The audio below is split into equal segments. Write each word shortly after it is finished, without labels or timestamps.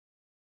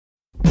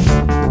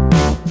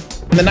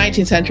In the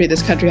 19th century,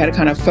 this country had to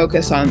kind of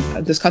focus on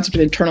this concept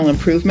of internal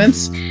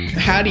improvements.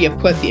 How do you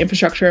put the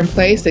infrastructure in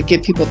place that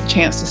give people the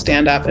chance to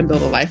stand up and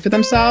build a life for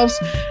themselves?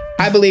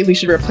 I believe we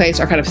should replace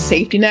our kind of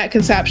safety net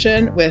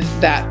conception with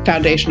that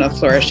foundation of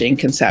flourishing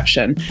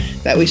conception,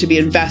 that we should be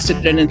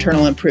invested in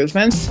internal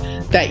improvements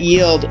that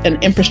yield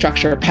an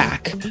infrastructure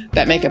pack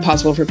that make it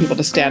possible for people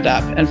to stand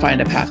up and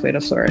find a pathway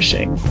to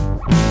flourishing.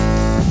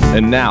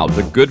 And now,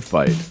 The Good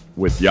Fight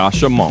with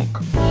Yascha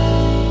Mounk.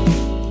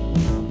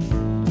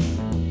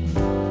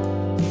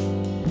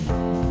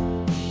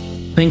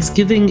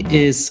 Thanksgiving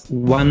is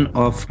one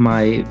of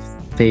my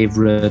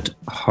favorite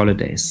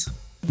holidays.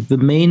 The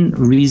main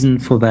reason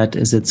for that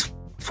is its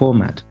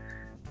format.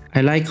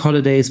 I like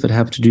holidays that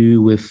have to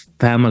do with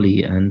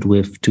family and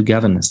with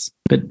togetherness.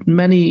 But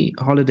many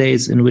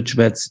holidays in which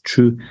that's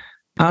true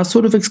are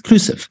sort of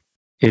exclusive.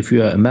 If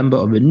you're a member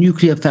of a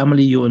nuclear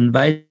family, you're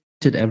invited,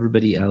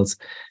 everybody else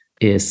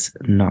is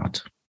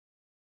not.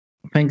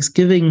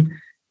 Thanksgiving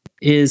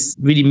is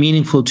really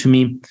meaningful to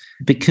me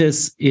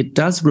because it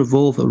does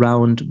revolve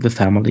around the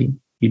family.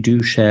 You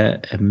do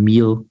share a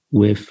meal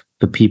with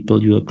the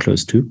people you are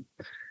close to.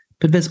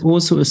 But there's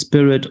also a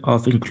spirit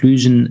of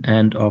inclusion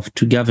and of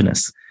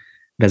togetherness.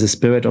 There's a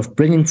spirit of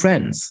bringing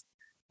friends,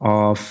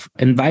 of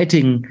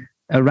inviting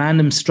a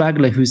random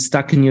straggler who's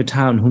stuck in your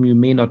town whom you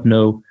may not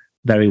know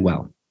very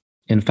well.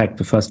 In fact,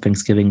 the first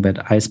Thanksgiving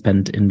that I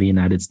spent in the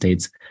United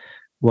States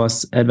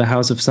was at the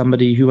house of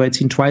somebody who I'd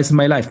seen twice in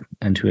my life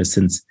and who has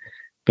since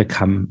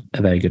become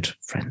a very good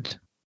friend.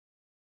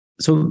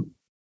 So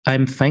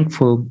I'm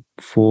thankful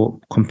for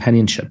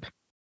companionship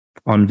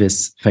on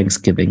this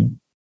Thanksgiving.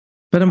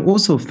 But I'm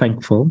also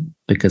thankful,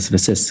 because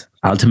this is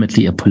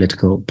ultimately a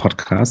political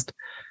podcast,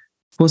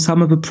 for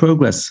some of the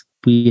progress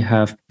we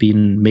have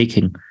been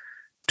making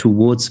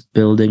towards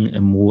building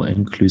a more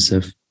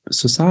inclusive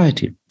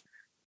society.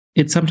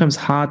 It's sometimes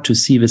hard to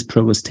see this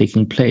progress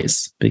taking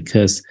place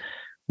because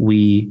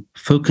we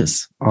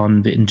focus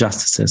on the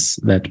injustices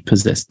that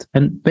persist,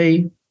 and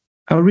they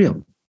are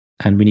real,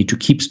 and we need to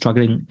keep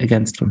struggling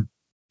against them.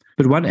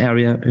 But one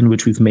area in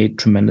which we've made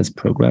tremendous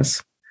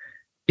progress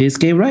is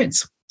gay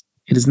rights.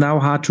 It is now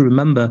hard to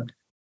remember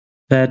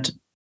that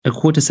a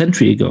quarter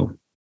century ago,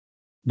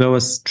 there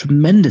was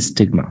tremendous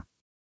stigma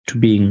to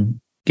being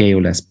gay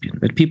or lesbian,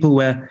 that people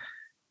were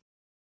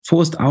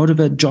forced out of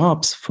their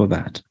jobs for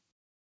that,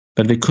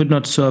 that they could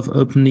not serve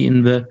openly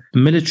in the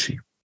military.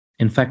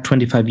 In fact,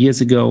 25 years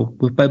ago,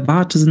 with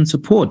bipartisan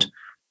support,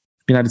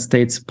 the United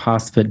States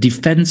passed the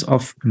Defense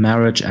of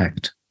Marriage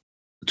Act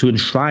to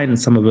enshrine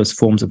some of those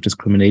forms of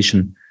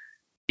discrimination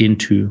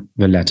into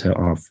the letter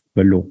of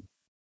the law.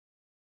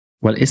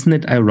 Well, isn't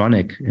it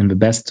ironic in the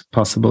best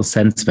possible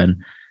sense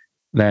then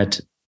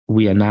that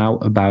we are now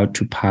about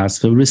to pass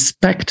the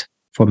Respect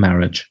for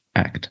Marriage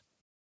Act,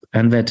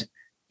 and that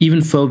even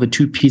though the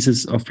two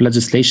pieces of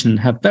legislation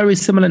have very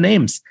similar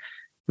names,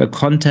 the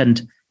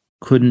content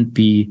couldn't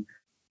be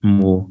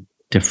more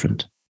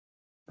different.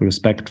 The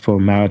Respect for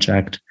Marriage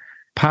Act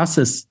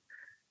passes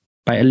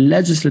by a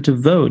legislative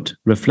vote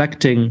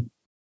reflecting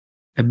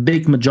a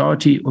big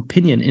majority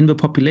opinion in the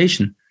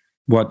population,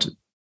 what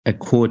a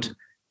court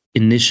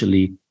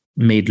initially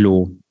made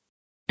law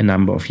a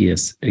number of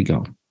years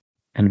ago.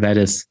 And that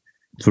is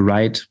the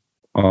right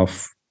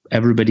of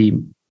everybody,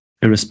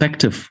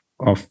 irrespective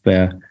of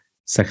their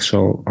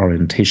sexual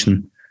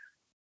orientation,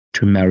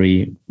 to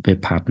marry the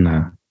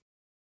partner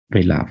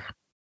they love.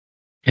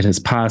 It has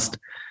passed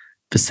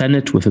the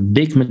Senate with a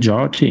big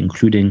majority,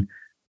 including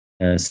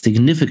a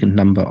significant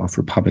number of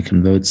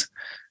Republican votes,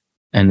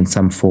 and in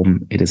some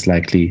form it is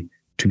likely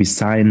to be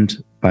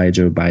signed by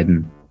Joe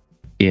Biden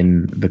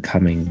in the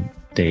coming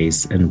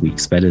days and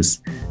weeks. That is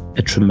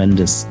a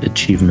tremendous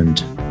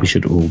achievement we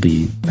should all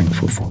be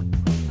thankful for.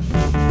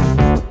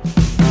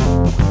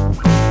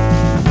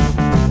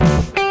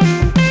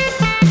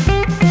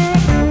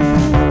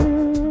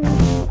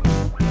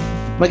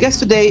 My guest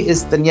today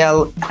is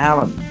Danielle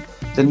Allen.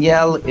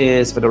 Danielle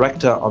is the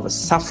director of the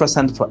Safra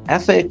Center for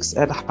Ethics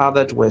at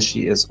Harvard, where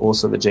she is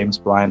also the James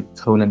Bryant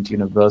Conant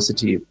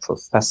University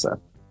professor.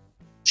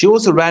 She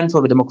also ran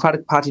for the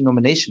Democratic Party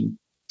nomination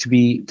to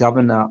be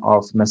governor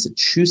of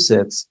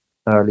Massachusetts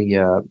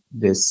earlier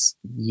this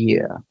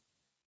year.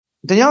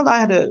 Danielle and I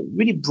had a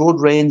really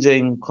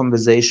broad-ranging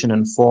conversation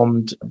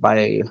informed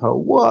by her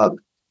work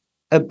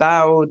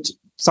about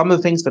some of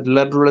the things that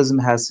liberalism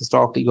has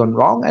historically gone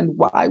wrong and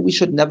why we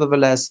should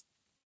nevertheless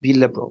be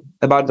liberal,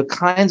 about the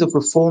kinds of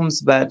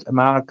reforms that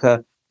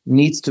America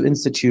needs to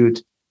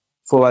institute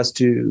for us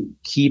to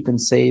keep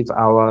and save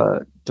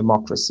our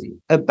democracy,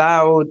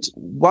 about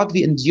what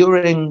the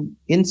enduring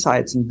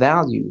insights and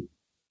value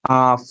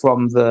are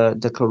from the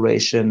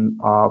Declaration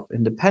of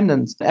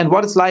Independence, and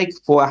what it's like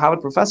for a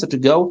Harvard professor to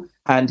go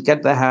and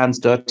get their hands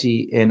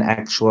dirty in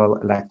actual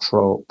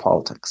electoral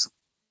politics.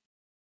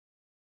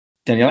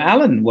 Danielle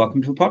Allen,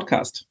 welcome to the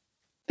podcast.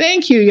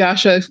 Thank you,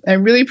 Yascha. I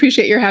really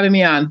appreciate your having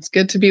me on. It's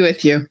good to be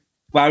with you.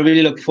 Well, I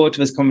really look forward to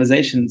this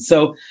conversation.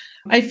 So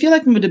I feel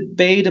like in the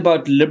debate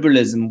about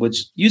liberalism,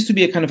 which used to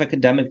be a kind of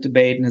academic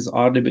debate and has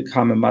already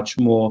become a much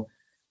more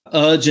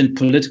urgent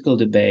political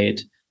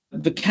debate,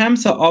 the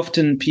camps are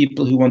often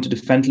people who want to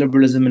defend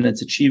liberalism and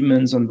its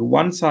achievements on the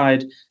one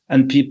side,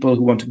 and people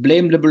who want to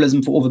blame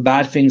liberalism for all the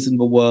bad things in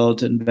the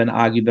world and then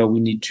argue that we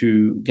need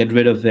to get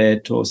rid of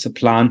it or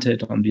supplant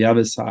it on the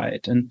other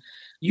side. And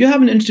you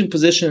have an interesting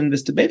position in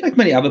this debate, like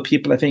many other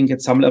people. I think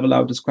at some level I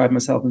would describe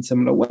myself in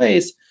similar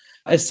ways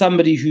as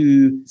somebody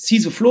who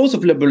sees the flaws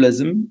of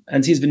liberalism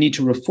and sees the need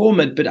to reform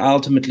it, but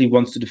ultimately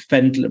wants to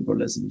defend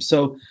liberalism.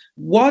 So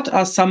what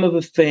are some of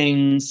the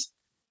things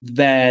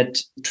that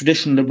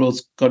traditional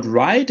liberals got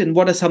right, and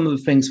what are some of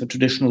the things that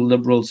traditional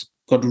liberals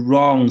got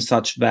wrong,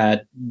 such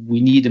that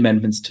we need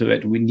amendments to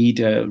it, we need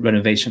a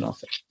renovation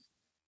of it?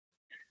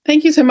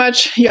 Thank you so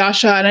much,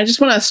 Yasha. And I just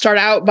want to start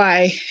out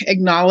by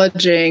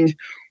acknowledging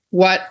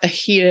what a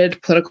heated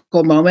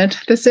political moment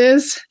this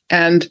is.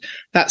 And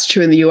that's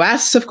true in the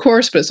US, of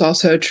course, but it's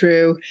also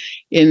true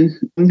in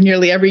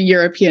nearly every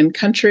European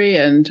country.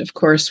 And of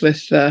course,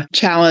 with the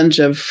challenge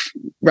of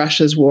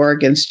Russia's war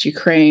against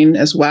Ukraine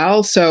as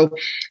well. So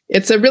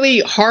it's a really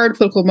hard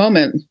political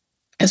moment.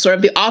 It's sort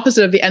of the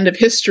opposite of the end of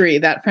history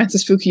that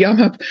Francis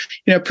Fukuyama,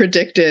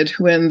 predicted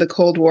when the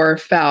Cold War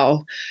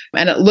fell.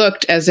 And it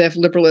looked as if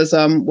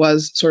liberalism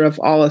was sort of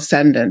all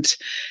ascendant.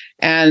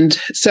 And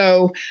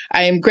so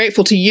I am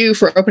grateful to you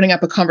for opening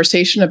up a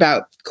conversation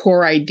about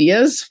core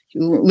ideas.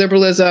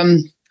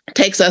 Liberalism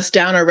takes us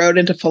down a road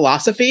into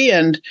philosophy,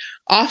 and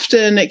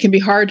often it can be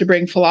hard to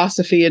bring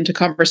philosophy into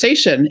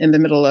conversation in the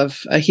middle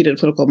of a heated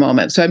political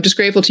moment. So I'm just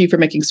grateful to you for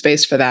making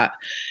space for that.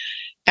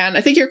 And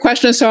I think your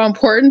question is so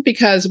important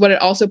because what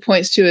it also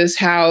points to is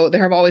how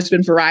there have always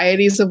been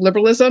varieties of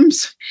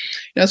liberalisms.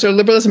 So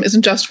liberalism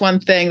isn't just one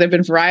thing. There have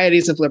been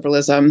varieties of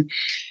liberalism,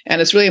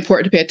 and it's really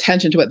important to pay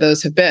attention to what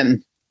those have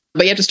been.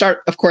 But you have to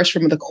start, of course,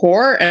 from the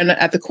core. And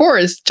at the core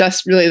is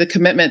just really the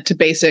commitment to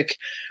basic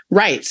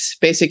rights,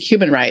 basic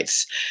human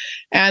rights.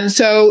 And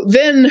so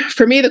then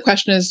for me, the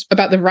question is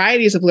about the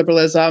varieties of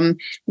liberalism.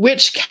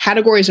 Which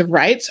categories of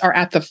rights are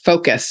at the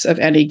focus of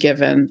any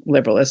given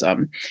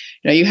liberalism?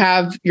 You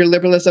have your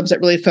liberalisms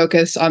that really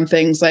focus on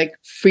things like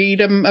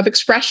freedom of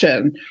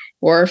expression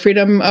or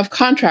freedom of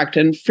contract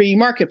and free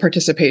market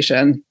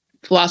participation.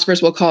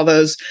 Philosophers will call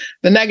those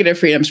the negative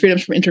freedoms,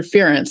 freedoms from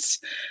interference.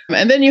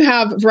 And then you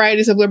have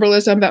varieties of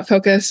liberalism that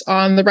focus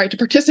on the right to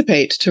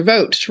participate, to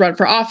vote, to run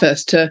for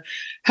office, to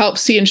help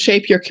see and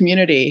shape your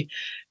community.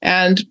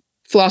 And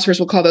philosophers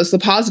will call those the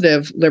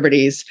positive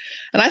liberties.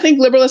 And I think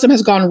liberalism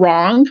has gone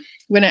wrong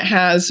when it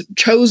has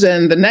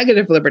chosen the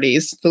negative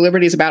liberties, the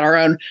liberties about our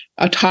own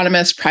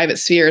autonomous private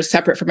spheres,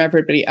 separate from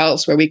everybody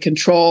else, where we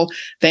control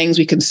things,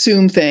 we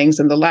consume things,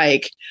 and the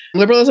like.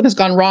 Liberalism has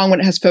gone wrong when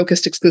it has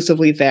focused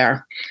exclusively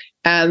there.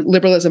 And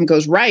liberalism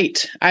goes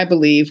right, I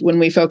believe, when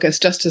we focus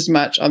just as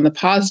much on the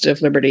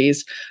positive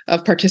liberties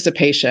of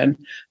participation,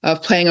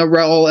 of playing a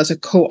role as a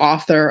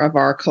co-author of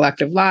our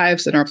collective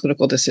lives and our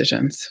political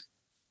decisions.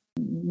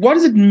 What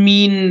does it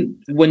mean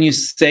when you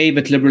say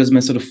that liberalism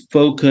is sort of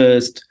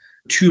focused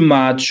too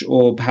much,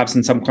 or perhaps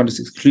in some contexts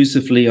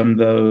exclusively, on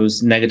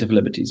those negative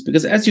liberties?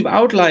 Because as you've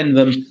outlined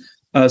them,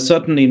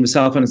 certainly in the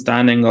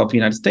self-understanding of the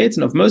United States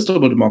and of most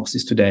liberal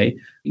democracies today,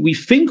 we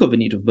think of the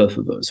need of both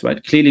of those,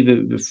 right? Clearly,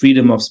 the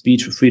freedom of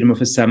speech, the freedom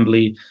of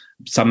assembly,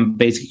 some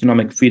basic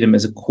economic freedom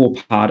is a core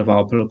part of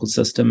our political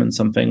system and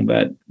something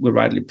that we're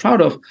rightly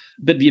proud of.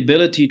 But the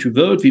ability to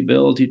vote, the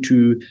ability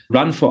to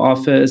run for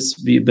office,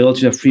 the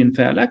ability to have free and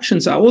fair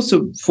elections are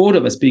also thought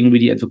of as being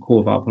really at the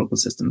core of our political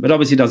system. But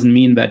obviously, it doesn't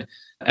mean that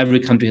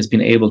every country has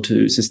been able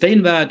to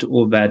sustain that,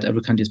 or that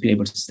every country has been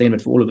able to sustain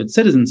that for all of its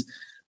citizens.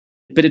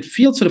 But it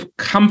feels sort of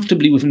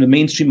comfortably within the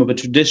mainstream of a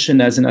tradition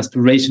as an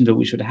aspiration that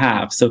we should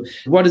have. So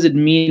what does it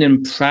mean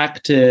in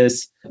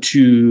practice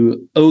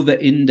to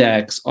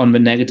over-index on the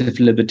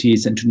negative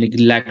liberties and to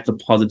neglect the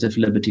positive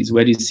liberties?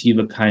 Where do you see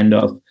the kind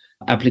of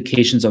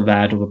applications of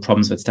that or the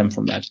problems that stem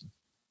from that?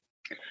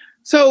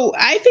 So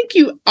I think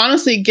you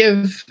honestly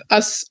give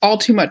us all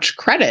too much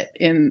credit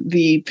in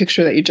the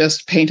picture that you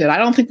just painted. I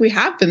don't think we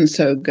have been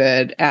so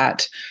good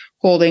at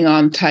holding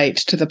on tight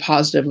to the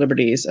positive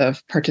liberties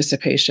of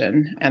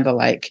participation and the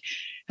like.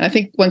 And I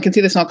think one can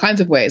see this in all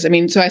kinds of ways. I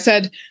mean, so I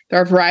said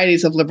there are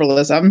varieties of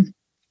liberalism.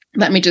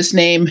 Let me just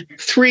name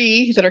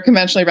three that are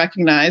conventionally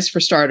recognized for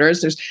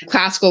starters. There's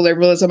classical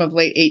liberalism of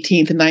late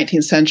 18th and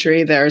 19th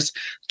century. There's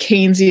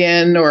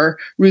Keynesian or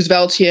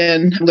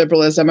Rooseveltian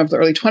liberalism of the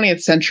early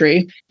 20th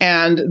century.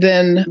 And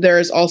then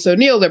there's also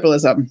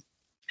neoliberalism.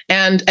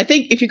 And I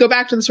think if you go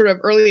back to the sort of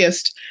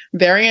earliest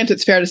variant,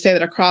 it's fair to say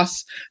that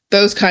across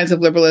those kinds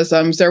of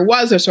liberalisms, there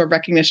was a sort of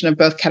recognition of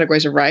both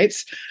categories of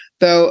rights.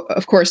 Though,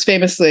 of course,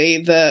 famously,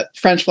 the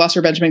French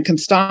philosopher Benjamin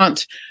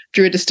Constant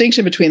drew a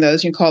distinction between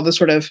those. You can call the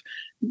sort of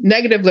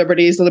negative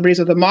liberties, the liberties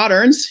of the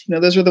moderns.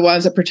 Those were the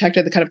ones that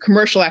protected the kind of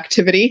commercial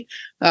activity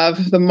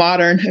of the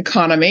modern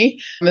economy.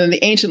 And then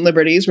the ancient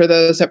liberties were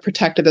those that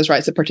protected those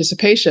rights of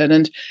participation.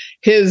 And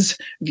his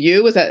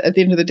view was that at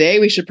the end of the day,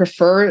 we should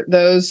prefer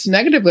those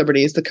negative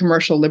liberties, the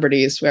commercial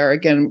liberties, where,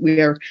 again,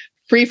 we are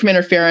free from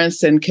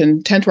interference and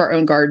can tend to our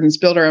own gardens,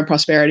 build our own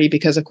prosperity,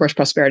 because, of course,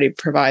 prosperity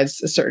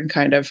provides a certain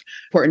kind of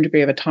important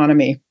degree of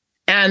autonomy.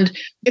 And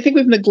I think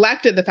we've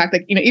neglected the fact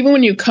that, even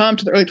when you come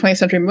to the early 20th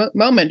century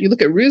moment, you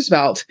look at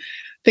Roosevelt,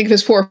 think of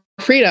his 4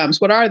 freedoms.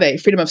 What are they?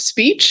 Freedom of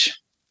speech,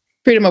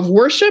 freedom of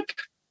worship,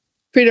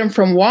 freedom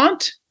from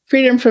want,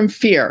 freedom from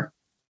fear.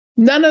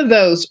 None of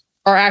those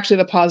are actually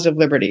the positive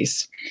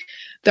liberties.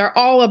 They're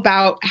all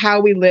about how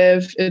we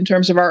live in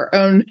terms of our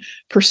own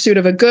pursuit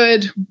of a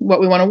good,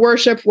 what we want to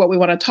worship, what we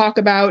want to talk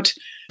about,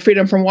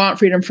 freedom from want,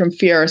 freedom from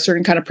fear, a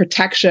certain kind of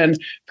protection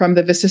from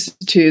the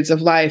vicissitudes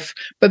of life.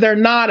 But they're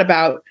not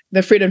about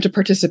the freedom to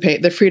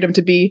participate, the freedom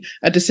to be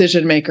a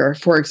decision maker,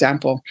 for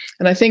example.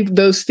 And I think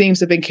those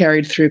themes have been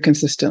carried through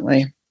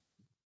consistently.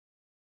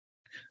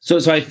 So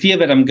I fear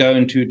that I'm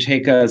going to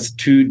take us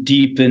too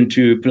deep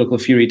into political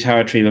theory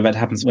territory, where that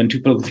happens when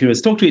two political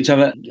theorists talk to each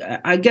other.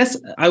 I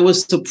guess I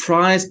was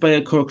surprised by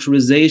a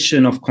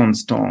characterization of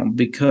Constant,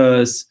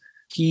 because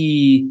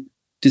he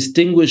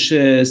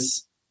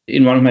distinguishes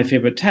in one of my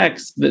favorite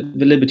texts the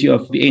liberty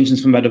of the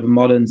ancients from that of the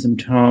moderns in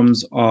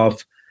terms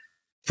of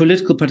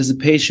political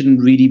participation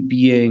really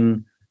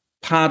being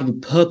part of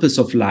the purpose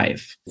of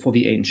life for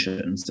the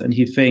ancients. And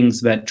he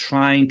thinks that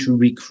trying to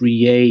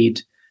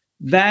recreate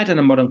that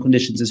under modern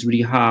conditions is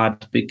really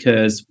hard,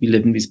 because we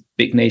live in these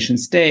big nation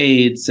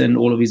states and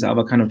all of these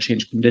other kind of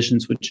changed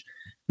conditions, which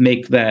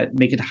make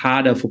it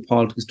harder for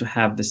politics to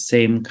have the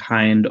same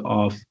kind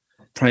of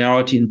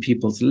priority in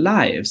people's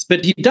lives.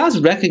 But he does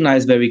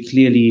recognize very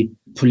clearly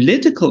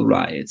political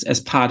rights as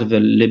part of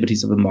the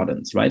liberties of the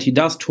moderns, right? He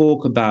does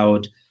talk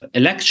about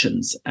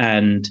elections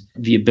and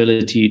the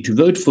ability to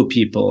vote for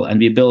people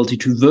and the ability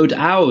to vote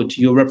out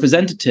your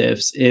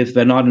representatives if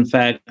they're not, in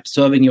fact,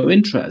 serving your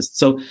interests.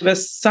 So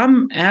there's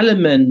some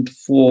element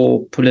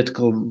for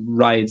political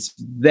rights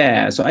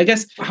there. So I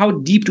guess, how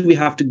deep do we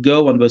have to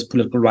go on those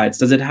political rights?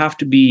 Does it have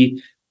to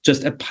be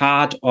just a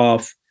part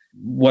of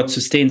what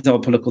sustains our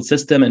political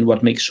system and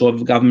what makes sure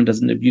the government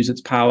doesn't abuse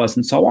its powers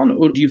and so on?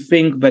 Or do you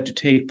think that to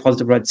take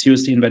positive rights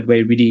seriously in that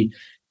way really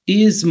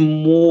is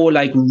more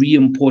like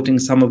re-importing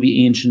some of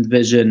the ancient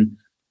vision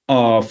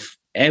of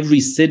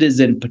every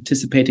citizen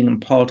participating in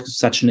politics to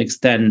such an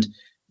extent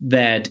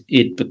that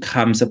it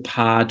becomes a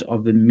part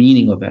of the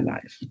meaning of their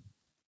life?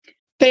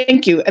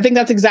 Thank you. I think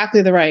that's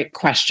exactly the right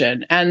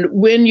question. And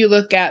when you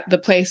look at the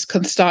place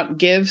Constant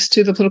gives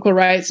to the political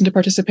rights and to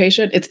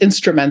participation, it's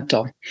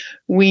instrumental.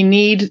 We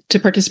need to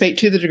participate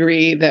to the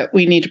degree that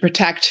we need to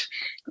protect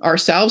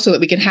ourselves so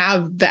that we can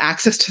have the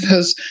access to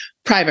those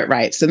private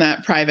rights and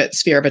that private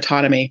sphere of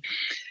autonomy.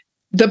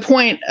 The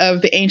point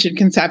of the ancient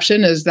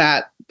conception is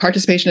that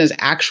participation is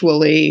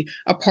actually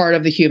a part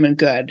of the human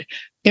good.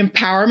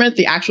 Empowerment,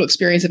 the actual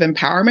experience of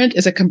empowerment,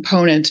 is a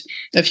component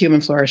of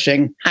human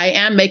flourishing. I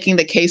am making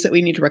the case that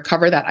we need to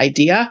recover that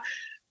idea.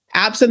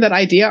 Absent that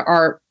idea,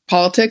 our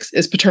politics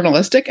is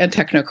paternalistic and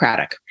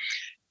technocratic.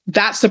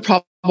 That's the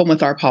problem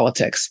with our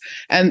politics.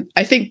 And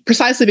I think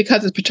precisely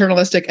because it's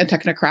paternalistic and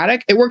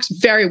technocratic, it works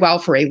very well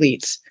for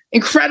elites.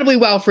 Incredibly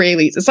well for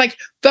elites. It's like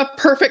the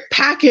perfect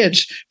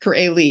package for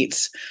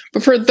elites.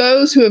 But for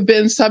those who have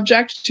been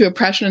subject to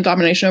oppression and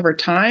domination over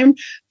time,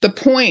 the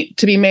point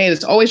to be made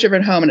is always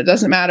driven home, and it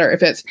doesn't matter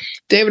if it's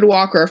David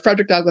Walker or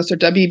Frederick Douglass or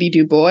W.B.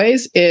 Du Bois,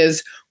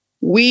 is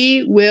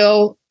we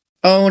will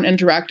own and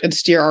direct and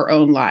steer our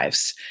own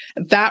lives.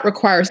 That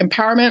requires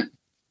empowerment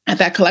at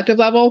that collective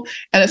level.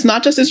 And it's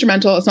not just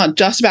instrumental. It's not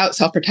just about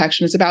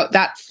self-protection. It's about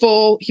that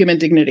full human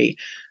dignity.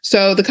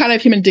 So the kind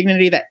of human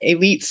dignity that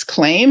elites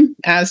claim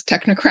as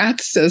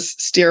technocrats, as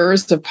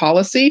steerers of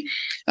policy,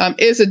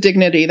 is a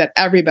dignity that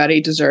everybody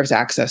deserves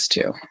access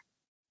to.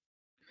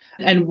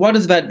 And what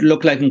does that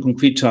look like in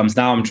concrete terms?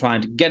 Now I'm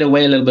trying to get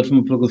away a little bit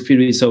from political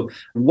theory. So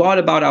what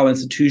about our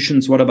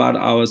institutions? What about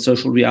our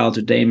social reality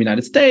today in the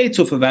United States,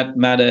 or for that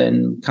matter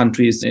in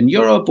countries in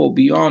Europe or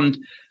beyond,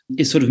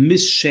 is sort of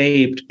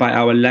misshaped by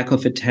our lack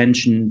of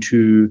attention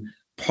to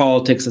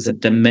politics as a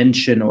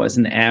dimension or as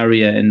an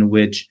area in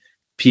which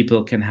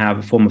people can have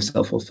a form of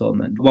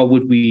self-fulfillment? What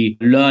would we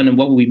learn and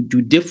what would we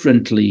do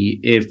differently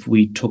if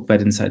we took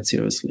that insight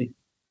seriously?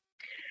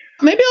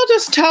 Maybe I'll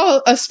just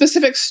tell a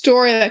specific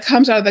story that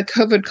comes out of the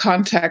COVID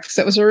context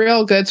that was a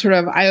real good sort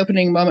of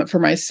eye-opening moment for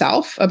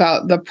myself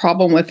about the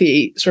problem with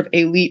the sort of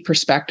elite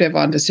perspective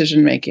on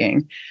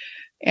decision-making.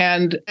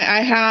 And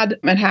I had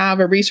and have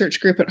a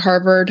research group at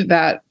Harvard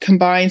that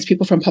combines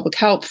people from public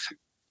health,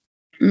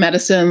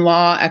 medicine,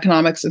 law,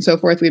 economics, and so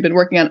forth. We've been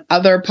working on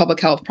other public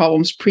health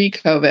problems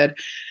pre-COVID.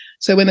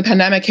 So when the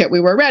pandemic hit,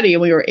 we were ready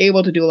and we were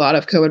able to do a lot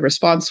of COVID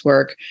response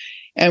work.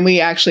 And we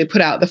actually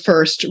put out the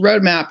first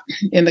roadmap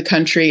in the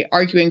country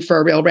arguing for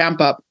a real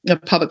ramp up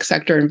of public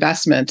sector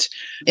investment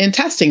in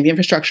testing, the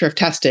infrastructure of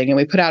testing. And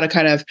we put out a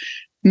kind of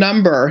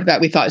number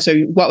that we thought, so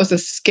what was the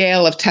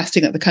scale of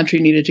testing that the country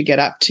needed to get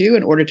up to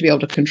in order to be able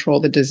to control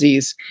the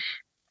disease?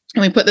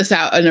 And we put this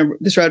out in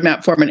this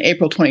roadmap form in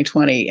April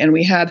 2020. And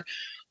we had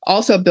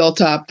also built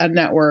up a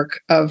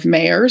network of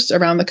mayors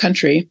around the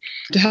country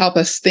to help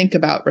us think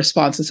about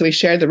responses. So we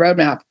shared the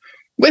roadmap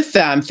with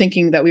them,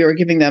 thinking that we were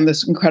giving them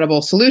this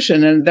incredible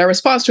solution. And their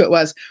response to it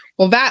was,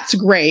 well, that's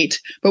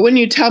great. But when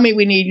you tell me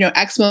we need,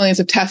 X millions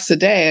of tests a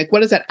day, like,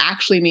 what does that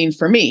actually mean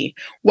for me?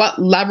 What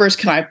levers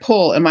can I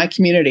pull in my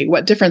community?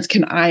 What difference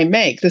can I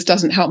make? This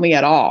doesn't help me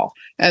at all.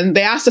 And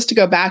they asked us to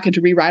go back and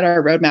to rewrite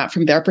our roadmap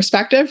from their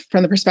perspective,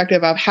 from the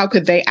perspective of how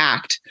could they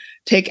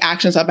take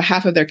actions on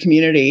behalf of their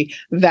community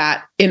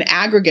that in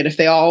aggregate, if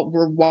they all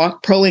were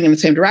pulling in the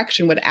same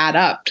direction, would add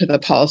up to the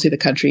policy the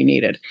country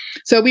needed.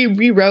 So we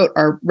rewrote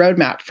our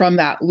roadmap from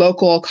that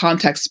local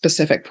context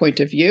specific point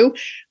of view.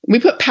 We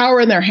put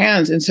power in their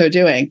hands in so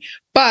doing,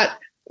 but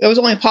it was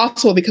only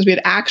possible because we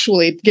had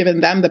actually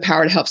given them the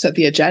power to help set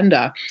the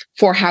agenda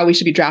for how we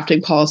should be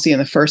drafting policy in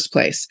the first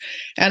place.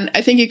 And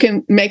I think you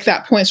can make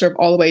that point sort of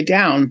all the way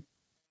down.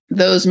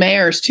 Those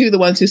mayors, too, the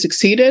ones who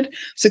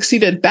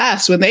succeeded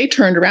best when they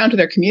turned around to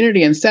their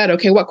community and said,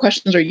 okay, what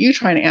questions are you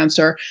trying to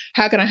answer?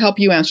 How can I help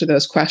you answer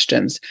those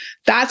questions?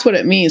 That's what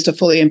it means to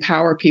fully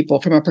empower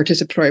people from a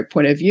participatory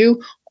point of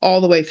view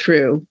all the way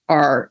through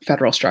our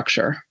federal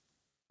structure.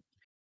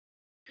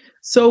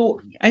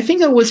 So I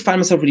think I always find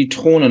myself really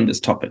torn on this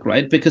topic,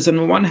 right? Because on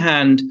the one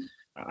hand,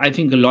 I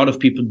think a lot of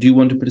people do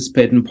want to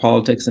participate in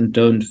politics and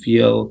don't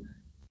feel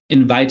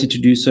invited to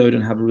do so,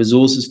 don't have the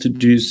resources to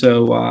do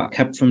so, are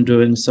kept from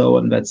doing so,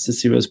 and that's a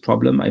serious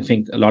problem. I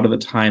think a lot of the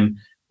time,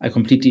 I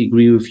completely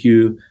agree with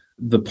you.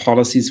 The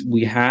policies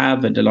we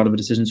have and a lot of the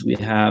decisions we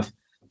have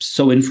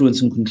so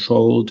influenced and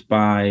controlled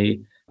by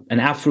an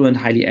affluent,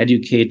 highly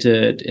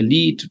educated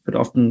elite, but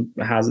often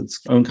has its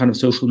own kind of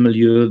social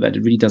milieu that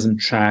it really doesn't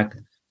track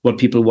what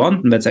people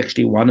want. And that's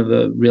actually one of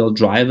the real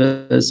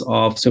drivers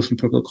of social and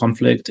political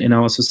conflict in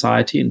our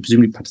society, and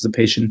presumably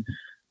participation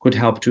could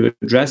help to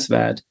address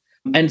that.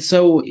 And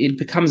so it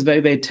becomes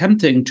very, very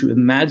tempting to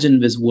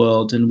imagine this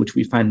world in which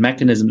we find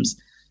mechanisms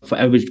for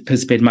everybody to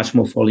participate much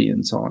more fully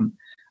and so on.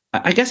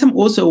 I guess I'm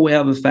also aware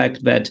of the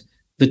fact that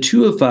the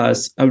two of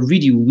us are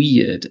really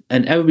weird,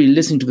 and everybody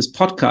listening to this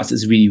podcast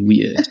is really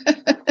weird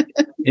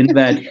in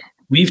that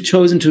we've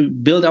chosen to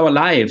build our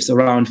lives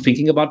around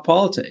thinking about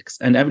politics.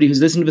 And everybody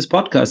who's listening to this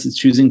podcast is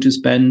choosing to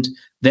spend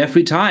their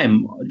free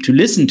time to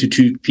listen to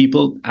two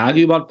people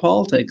argue about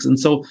politics. And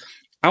so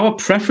our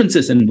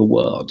preferences in the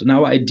world and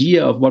our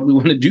idea of what we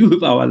want to do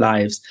with our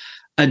lives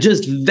are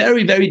just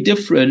very, very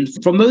different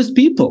from most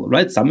people,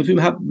 right? Some of whom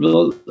have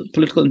real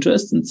political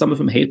interests and some of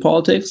whom hate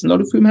politics, and a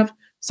lot of whom have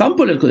some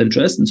political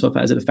interest and so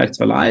far as it affects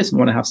their lives and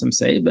want to have some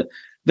say, but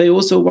they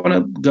also want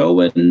to go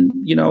and,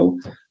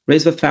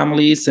 raise their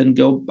families and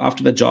go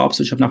after their jobs,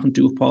 which have nothing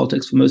to do with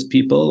politics for most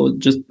people, or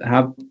just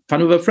have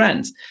fun with their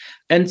friends.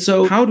 And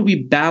so how do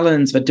we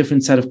balance that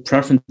different set of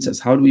preferences?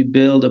 How do we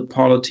build a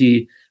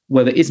polity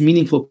where there is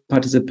meaningful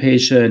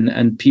participation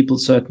and people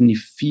certainly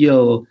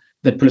feel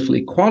that political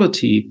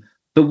equality,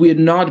 but we're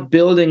not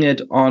building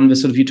it on the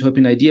sort of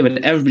utopian idea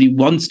that everybody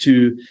wants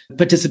to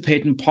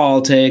participate in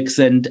politics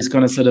and is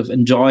going to sort of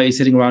enjoy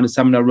sitting around a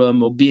seminar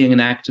room or being an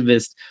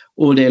activist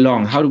all day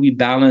long? How do we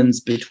balance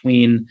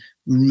between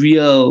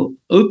real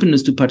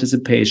openness to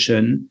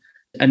participation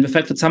and the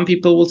fact that some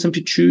people will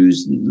simply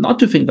choose not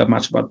to think that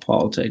much about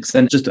politics?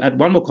 And just to add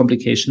one more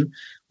complication,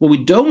 what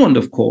we don't want,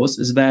 of course,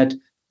 is that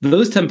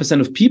those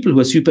 10% of people who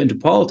are super into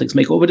politics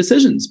make all the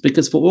decisions,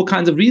 because for all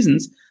kinds of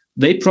reasons,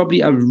 they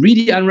probably are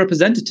really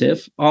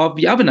unrepresentative of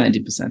the other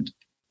 90%.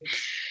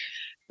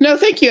 No,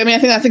 thank you. I mean, I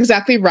think that's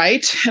exactly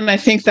right. And I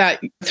think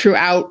that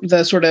throughout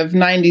the sort of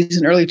 90s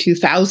and early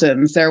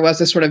 2000s, there was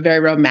a sort of very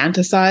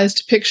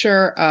romanticized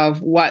picture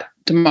of what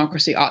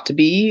democracy ought to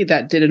be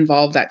that did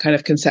involve that kind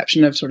of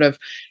conception of sort of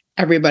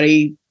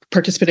everybody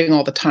participating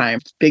all the time,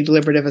 big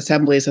deliberative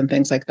assemblies and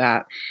things like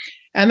that.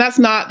 And that's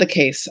not the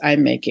case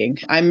I'm making.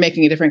 I'm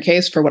making a different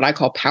case for what I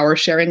call power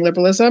sharing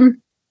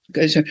liberalism.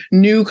 It's a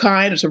new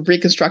kind, it's a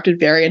reconstructed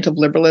variant of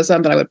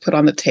liberalism that I would put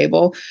on the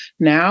table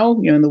now,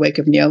 in the wake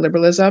of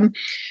neoliberalism.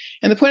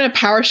 And the point of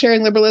power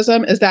sharing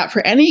liberalism is that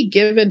for any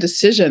given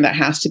decision that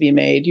has to be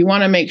made, you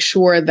want to make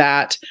sure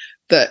that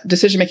the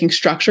decision-making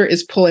structure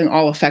is pulling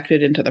all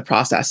affected into the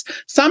process.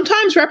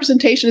 Sometimes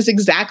representation is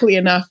exactly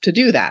enough to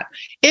do that,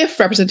 if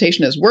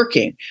representation is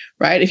working,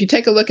 right? If you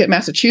take a look at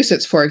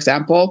Massachusetts, for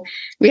example,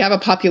 we have a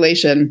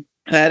population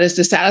that is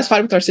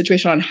dissatisfied with our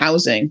situation on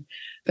housing,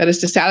 that is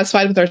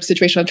dissatisfied with our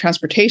situation on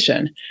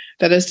transportation,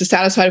 that is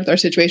dissatisfied with our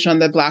situation on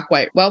the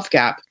Black-white wealth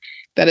gap,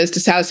 that is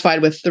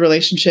dissatisfied with the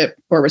relationship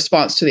or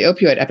response to the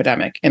opioid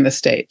epidemic in the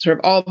state, sort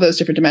of all of those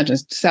different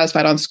dimensions,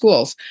 dissatisfied on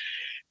schools.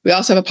 We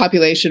also have a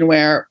population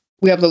where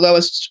we have the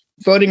lowest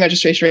voting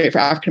registration rate for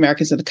African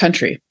Americans in the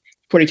country,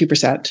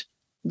 42%.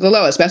 The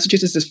lowest.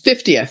 Massachusetts is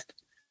 50th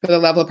for the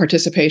level of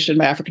participation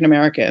by African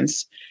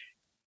Americans.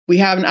 We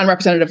have an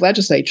unrepresentative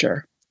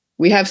legislature.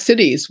 We have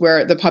cities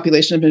where the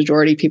population is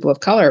majority people of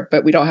color,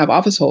 but we don't have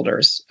office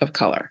holders of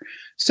color.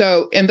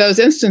 So in those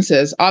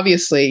instances,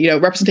 obviously,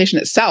 representation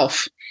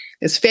itself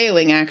is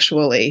failing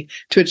actually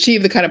to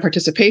achieve the kind of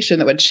participation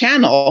that would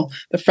channel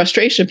the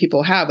frustration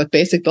people have with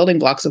basic building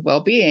blocks of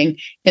well-being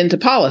into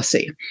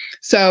policy.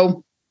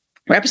 So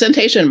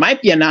representation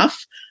might be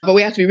enough, but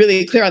we have to be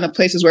really clear on the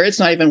places where it's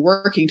not even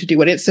working to do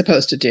what it's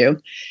supposed to do.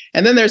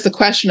 And then there's the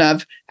question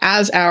of,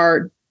 as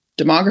our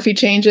demography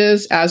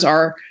changes, as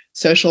our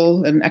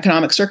social and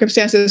economic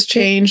circumstances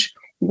change,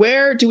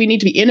 where do we need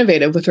to be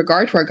innovative with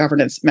regard to our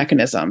governance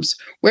mechanisms?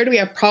 Where do we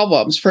have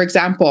problems? For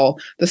example,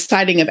 the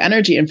siting of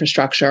energy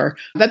infrastructure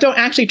that don't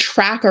actually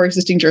track our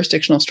existing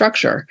jurisdictional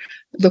structure.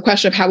 The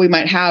question of how we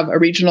might have a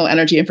regional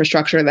energy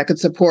infrastructure that could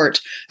support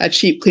a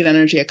cheap, clean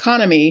energy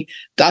economy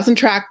doesn't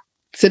track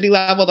city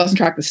level, doesn't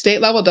track the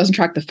state level, doesn't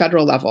track the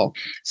federal level.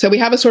 So we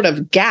have a sort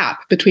of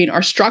gap between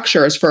our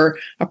structures for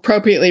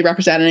appropriately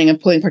representing and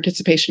pulling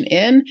participation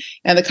in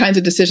and the kinds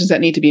of decisions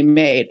that need to be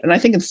made. And I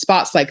think in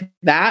spots like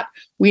that,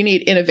 we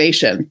need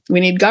innovation.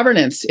 We need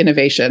governance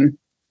innovation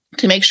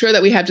to make sure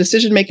that we have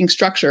decision-making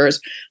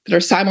structures that are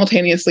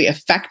simultaneously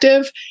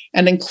effective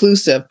and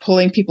inclusive,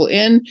 pulling people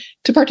in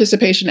to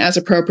participation as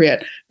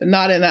appropriate, but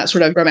not in that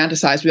sort of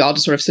romanticized, we all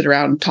just sort of sit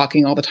around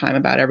talking all the time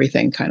about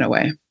everything kind of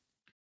way.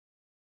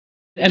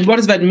 And what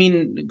does that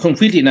mean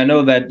concretely? And I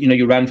know that,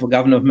 you ran for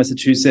governor of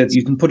Massachusetts.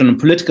 You can put on a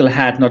political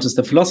hat, not just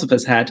a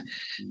philosopher's hat.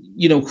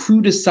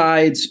 Who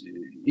decides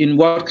in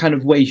what kind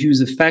of way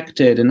who's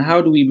affected? And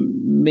how do we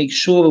make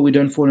sure that we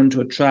don't fall into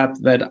a trap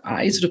that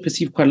I sort of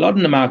perceive quite a lot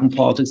in American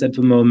politics at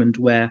the moment,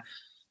 where,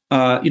 there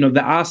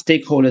are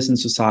stakeholders in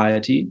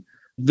society.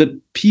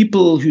 The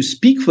people who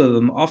speak for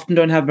them often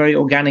don't have very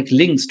organic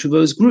links to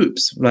those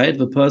groups, right?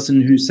 The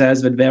person who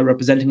says that they're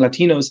representing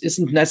Latinos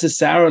isn't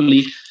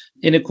necessarily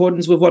in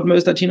accordance with what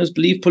most Latinos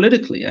believe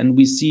politically. And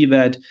we see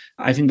that,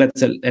 I think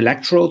that's an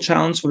electoral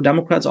challenge for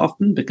Democrats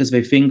often, because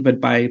they think that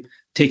by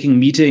taking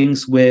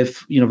meetings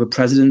with, the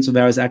presidents of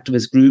various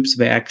activist groups,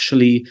 they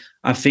actually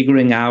are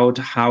figuring out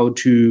how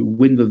to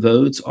win the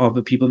votes of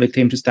the people they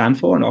claim to stand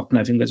for. And often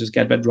I think they just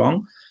get that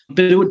wrong.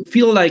 But it would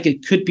feel like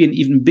it could be an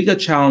even bigger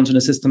challenge in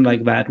a system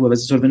like that, where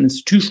there's sort of an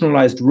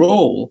institutionalized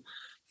role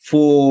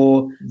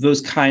for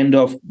those kind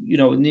of,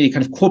 nearly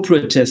kind of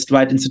corporatist,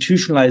 right,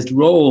 institutionalized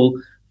role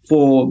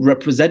for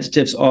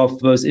representatives of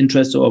those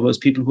interests or those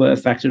people who are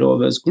affected or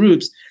those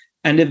groups.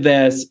 And if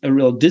there's a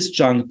real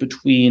disjunct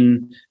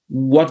between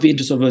what the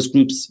interests of those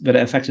groups that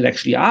are affected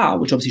actually are,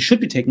 which obviously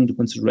should be taken into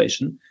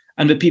consideration,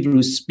 and the people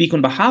who speak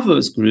on behalf of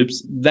those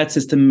groups, that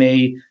system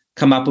may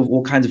come up with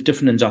all kinds of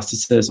different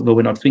injustices, although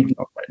we're not thinking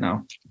of right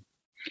now.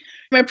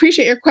 I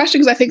appreciate your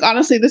question, because I think,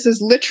 honestly, this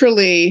is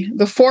literally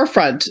the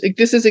forefront.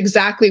 This is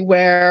exactly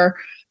where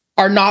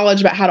our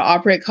knowledge about how to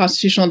operate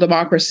constitutional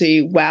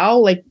democracy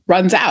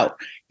runs out.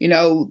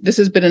 This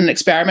has been an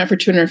experiment for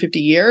 250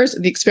 years.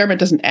 The experiment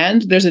doesn't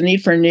end. There's a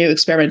need for new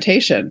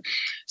experimentation.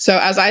 So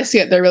as I see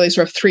it, there are really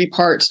sort of three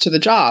parts to the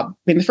job. I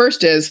mean, the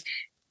first is,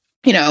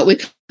 we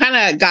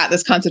kind of got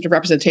this concept of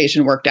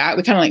representation worked out.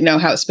 We kind of know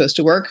how it's supposed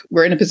to work.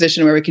 We're in a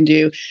position where we can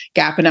do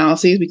gap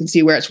analyses. We can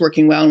see where it's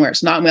working well and where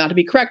it's not. And we ought to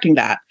be correcting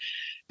that.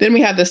 Then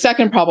we have the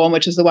second problem,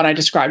 which is the one I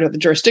described, the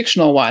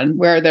jurisdictional one,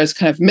 where there's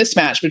kind of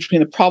mismatch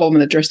between the problem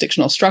and the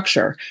jurisdictional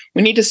structure.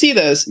 We need to see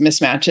those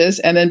mismatches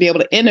and then be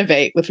able to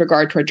innovate with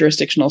regard to our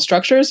jurisdictional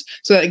structures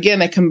so that, again,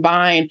 they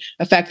combine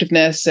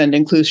effectiveness and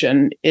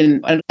inclusion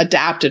in an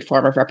adapted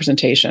form of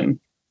representation.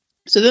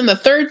 So then the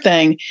third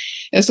thing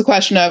is the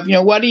question of,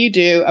 what do you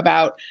do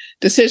about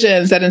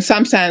decisions that in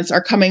some sense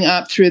are coming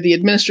up through the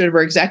administrative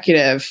or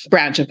executive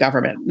branch of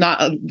government, not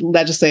a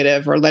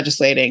legislative or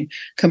legislating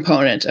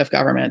component of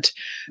government.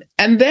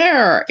 And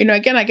there,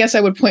 again, I guess I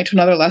would point to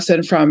another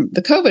lesson from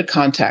the COVID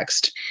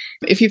context.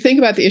 If you think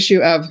about the issue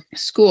of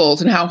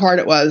schools and how hard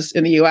it was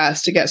in the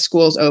US to get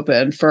schools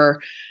open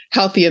for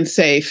healthy and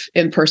safe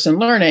in-person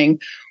learning,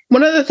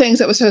 one of the things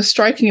that was so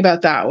striking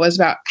about that was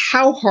about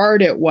how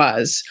hard it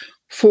was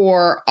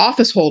for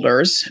office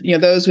holders,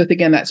 those with,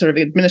 again, that sort of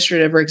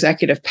administrative or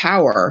executive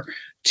power,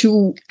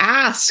 to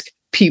ask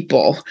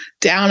people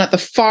down at the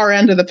far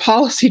end of the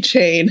policy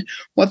chain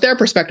what their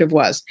perspective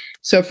was.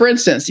 So for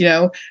instance,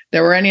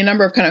 there were any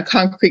number of kind of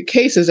concrete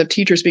cases of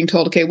teachers being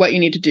told, okay, what you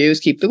need to do is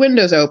keep the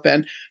windows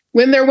open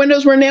when their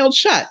windows were nailed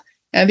shut.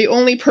 And the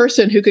only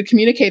person who could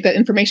communicate that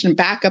information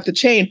back up the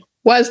chain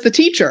was the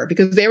teacher,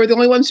 because they were the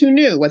only ones who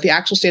knew what the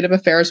actual state of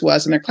affairs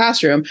was in their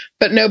classroom,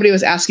 but nobody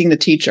was asking the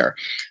teacher.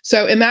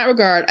 So in that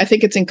regard, I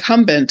think it's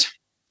incumbent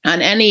on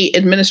any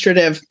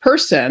administrative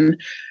person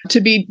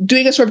to be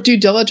doing a sort of due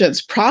diligence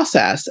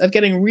process of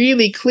getting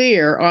really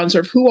clear on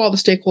sort of who all the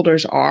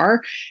stakeholders are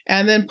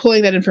and then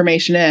pulling that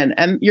information in.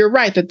 And you're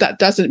right that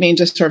doesn't mean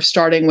just sort of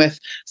starting with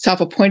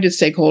self-appointed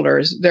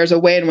stakeholders. There's a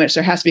way in which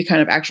there has to be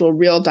kind of actual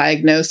real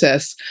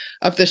diagnosis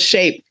of the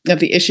shape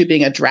of the issue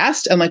being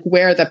addressed and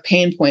where the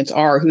pain points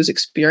are, who's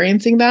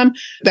experiencing them,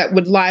 that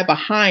would lie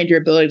behind your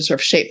ability to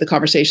sort of shape the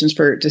conversations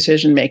for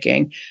decision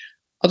making.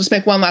 I'll just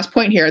make one last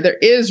point here. There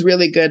is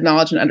really good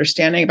knowledge and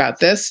understanding about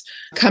this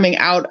coming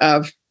out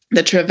of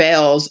the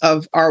travails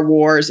of our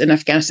wars in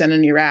Afghanistan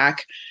and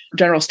Iraq.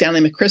 General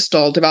Stanley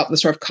McChrystal developed the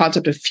sort of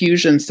concept of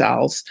fusion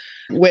cells,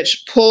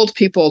 which pulled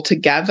people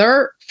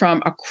together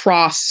from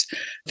across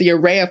the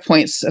array of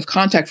points of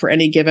contact for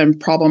any given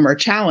problem or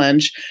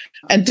challenge,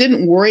 and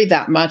didn't worry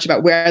that much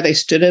about where they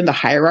stood in the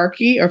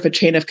hierarchy or the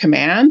chain of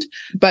command,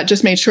 but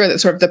just made sure that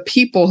sort of the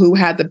people who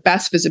had the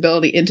best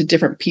visibility into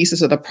different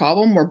pieces of the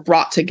problem were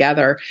brought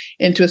together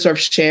into a sort of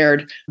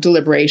shared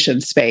deliberation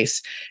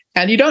space.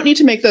 And you don't need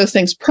to make those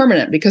things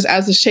permanent, because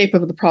as the shape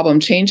of the problem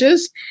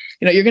changes,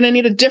 you're going to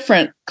need a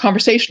different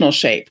conversational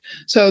shape.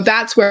 So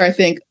that's where I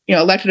think,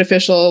 elected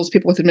officials,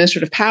 people with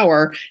administrative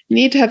power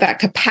need to have that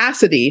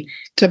capacity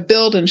to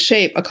build and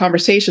shape a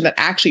conversation that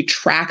actually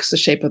tracks the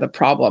shape of the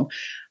problem.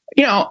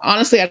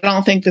 Honestly, I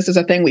don't think this is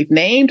a thing we've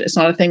named. It's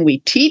not a thing we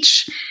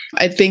teach.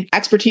 I think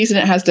expertise in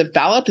it has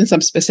developed in some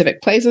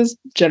specific places,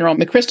 General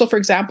McChrystal, for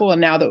example,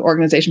 and now the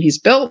organization he's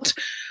built.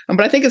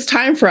 But I think it's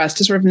time for us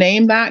to sort of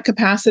name that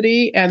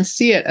capacity and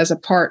see it as a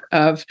part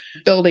of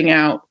building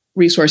out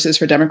resources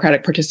for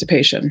democratic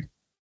participation.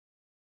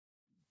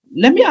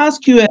 Let me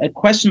ask you a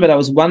question that I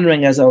was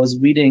wondering as I was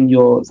reading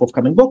your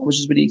forthcoming book, which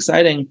is really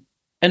exciting.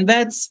 And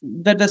that's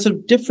that there's sort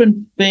of different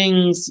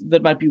things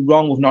that might be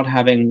wrong with not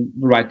having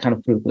the right kind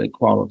of political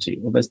equality,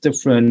 or there's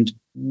different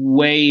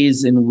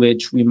ways in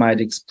which we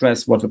might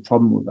express what the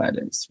problem with that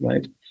is,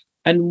 right?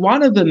 And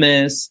one of them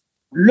is,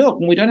 look,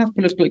 when we don't have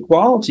political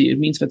equality, it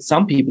means that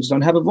some people just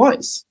don't have a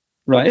voice,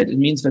 right? It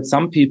means that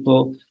some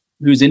people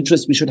whose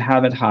interests we should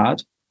have at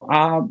heart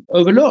are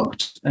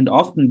overlooked. And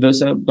often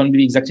those are going to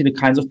be exactly the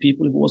kinds of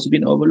people who've also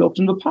been overlooked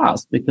in the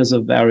past because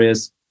of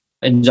various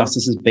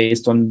injustices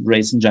based on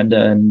race and gender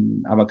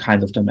and other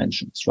kinds of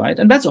dimensions, right?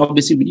 And that's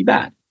obviously really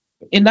bad.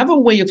 Another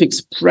way of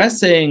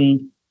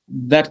expressing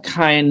that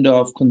kind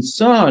of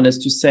concern is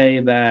to say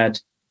that,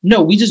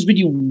 no, we just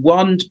really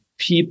want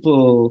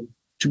people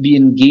to be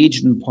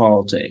engaged in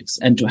politics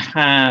and to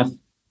have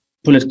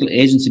political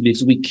agency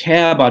because we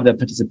care about their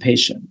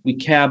participation. We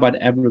care about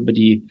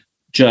everybody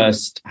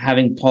just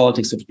having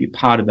politics to be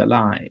part of their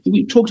life.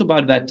 We talked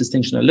about that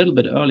distinction a little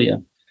bit earlier.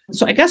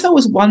 So I guess I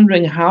was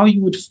wondering how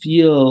you would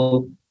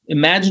feel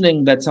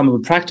imagining that some of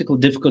the practical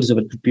difficulties of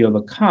it could be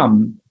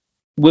overcome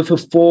with a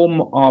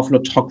form of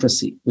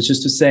lotocracy, which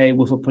is to say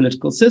with a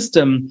political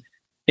system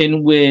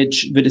in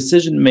which the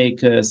decision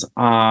makers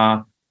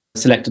are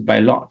selected by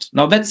lot.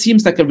 Now, that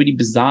seems like a really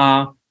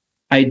bizarre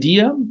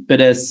idea,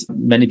 but as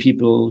many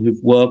people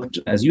who've worked,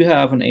 as you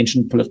have, on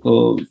ancient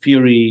political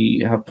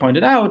theory have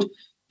pointed out,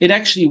 it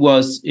actually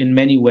was in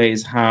many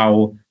ways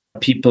how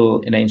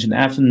people in ancient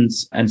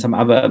Athens and some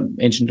other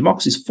ancient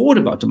democracies thought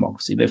about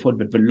democracy. They thought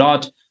that the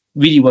lot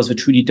really was a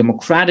truly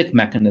democratic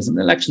mechanism.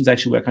 Elections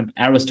actually were a kind of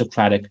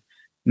aristocratic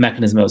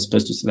mechanism that was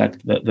supposed to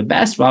select the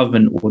best rather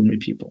than ordinary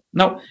people.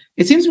 Now,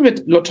 it seems to me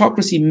that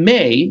lotocracy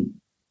may,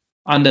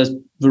 under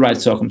the right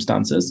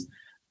circumstances,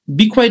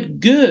 be quite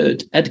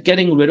good at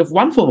getting rid of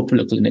one form of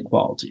political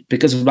inequality,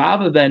 because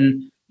rather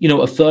than,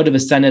 a third of the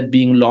Senate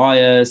being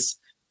lawyers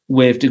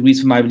with degrees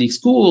from Ivy League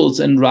schools,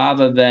 and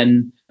rather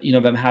than,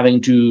 them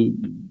having to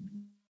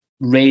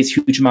raise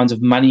huge amounts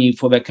of money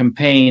for their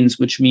campaigns,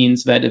 which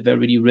means that if they're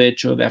really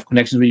rich or they have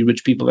connections with really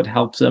rich people that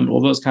help them, all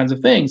those kinds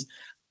of things,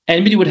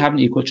 anybody would have an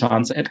equal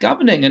chance at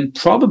governing. And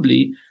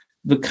probably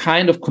the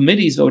kind of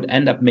committees that would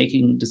end up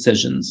making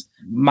decisions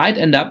might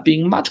end up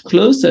being much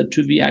closer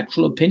to the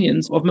actual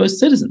opinions of most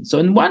citizens. So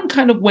in one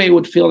kind of way, it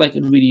would feel like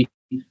it really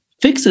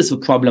fixes the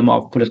problem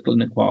of political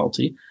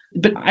inequality.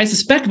 But I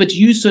suspect that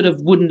you sort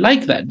of wouldn't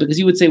like that, because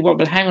you would say, well,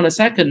 but hang on a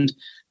second,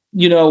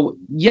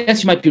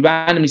 yes, you might be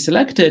randomly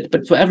selected,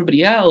 but for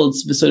everybody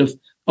else, the sort of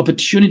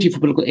opportunity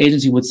for political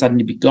agency would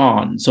suddenly be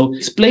gone. So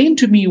explain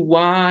to me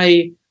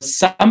why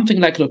something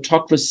like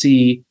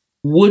lotocracy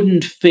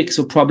wouldn't fix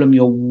a problem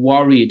you're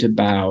worried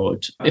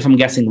about, if I'm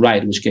guessing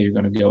right, which way you're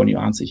going to go in your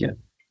answer here.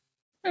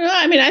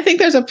 I think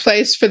there's a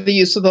place for the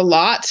use of the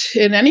lot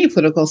in any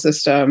political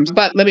system.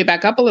 But let me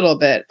back up a little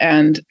bit.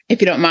 And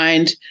if you don't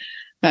mind,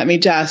 let me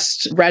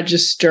just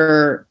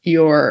register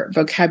your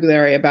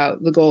vocabulary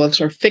about the goal of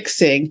sort of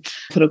fixing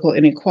political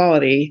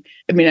inequality.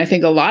 I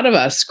think a lot of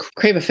us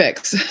crave a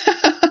fix.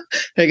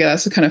 There you go.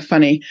 That's a kind of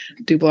funny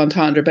double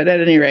entendre. But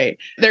at any rate,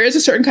 there is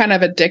a certain kind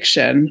of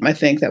addiction, I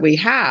think, that we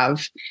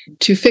have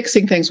to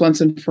fixing things once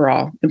and for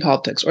all in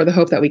politics, or the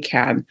hope that we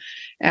can.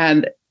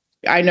 And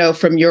I know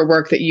from your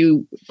work that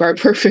you are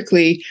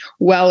perfectly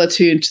well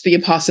attuned to the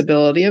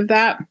impossibility of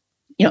that.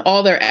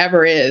 All there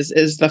ever is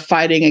the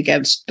fighting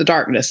against the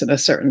darkness in a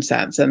certain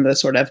sense, and the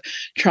sort of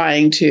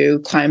trying to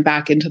climb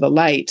back into the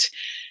light.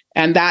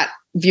 And that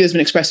view has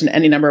been expressed in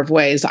any number of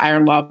ways. The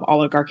iron law of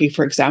oligarchy,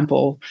 for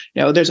example,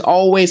 there's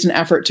always an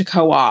effort to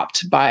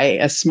co-opt by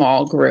a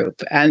small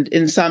group. And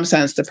in some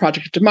sense, the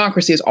project of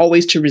democracy is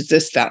always to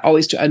resist that,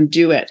 always to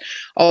undo it,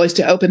 always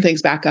to open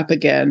things back up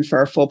again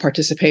for full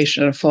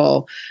participation and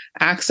full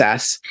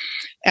access.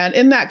 And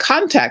in that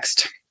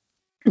context,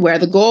 where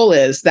the goal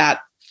is that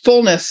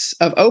fullness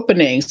of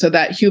opening so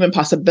that human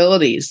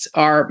possibilities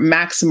are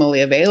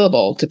maximally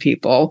available to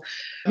people,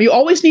 you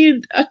always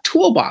need a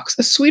toolbox,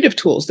 a suite of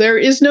tools. There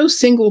is no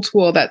single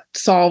tool that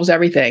solves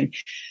everything.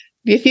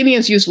 The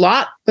Athenians used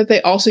lot, but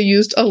they also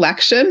used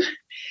election.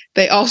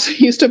 They also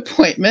used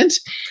appointment.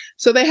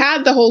 So they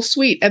had the whole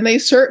suite, and they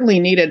certainly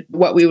needed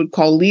what we would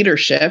call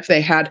leadership.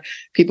 They had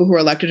people who were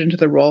elected into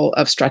the role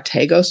of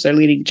strategos, their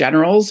leading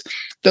generals.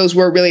 Those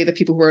were really the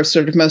people who were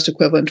sort of most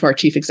equivalent to our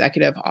chief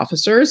executive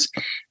officers.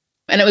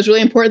 And it was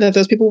really important that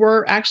those people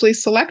were actually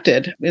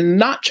selected and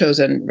not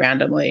chosen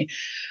randomly.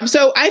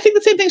 So I think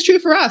the same thing's true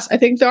for us. I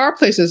think there are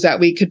places that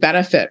we could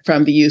benefit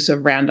from the use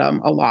of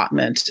random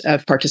allotment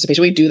of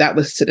participation. We do that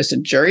with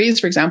citizen juries,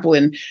 for example,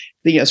 in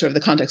the sort of the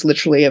context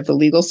literally of the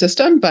legal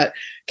system. But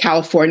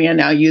California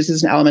now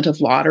uses an element of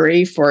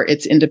lottery for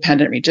its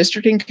independent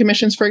redistricting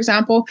commissions, for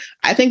example.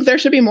 I think there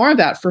should be more of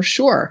that for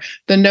sure.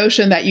 The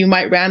notion that you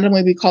might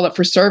randomly be called up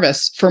for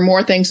service for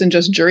more things than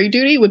just jury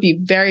duty would be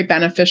very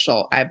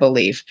beneficial, I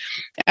believe.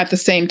 At the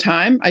same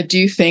time, I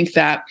do think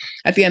that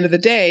at the end of the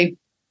day,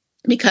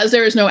 because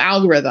there is no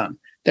algorithm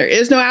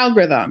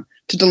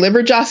to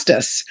deliver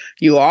justice,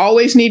 you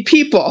always need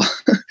people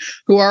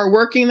who are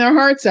working their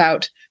hearts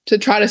out to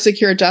try to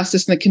secure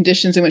justice in the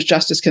conditions in which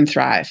justice can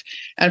thrive.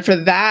 And for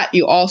that,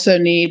 you also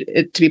need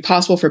it to be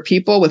possible for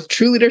people with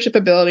true leadership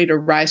ability to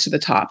rise to the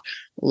top.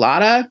 A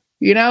lot of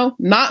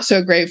not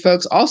so great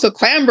folks also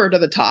clamber to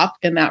the top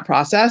in that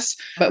process,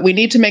 but we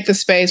need to make the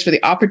space for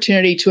the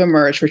opportunity to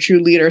emerge for true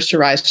leaders to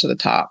rise to the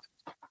top.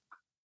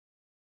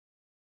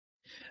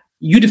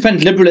 You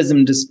defend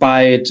liberalism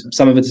despite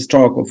some of its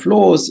historical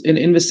flaws.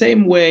 In the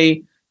same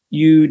way,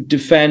 you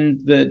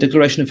defend the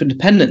Declaration of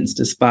Independence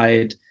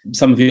despite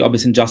some of the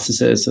obvious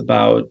injustices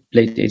about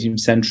late 18th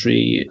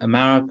century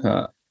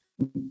America.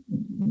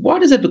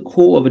 What is at the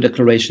core of a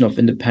Declaration of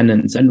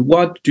Independence, and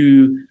what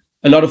do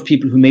a lot of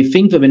people who may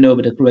think that they know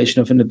the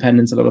Declaration of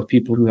Independence, a lot of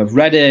people who have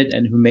read it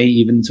and who may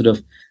even sort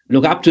of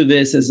look up to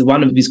this as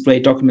one of these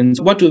great documents,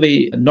 what do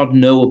they not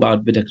know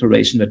about the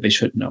Declaration that they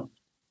should know?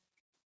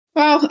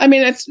 Well, I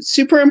mean, it's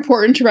super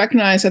important to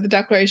recognize that the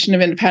Declaration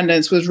of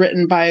Independence was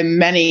written by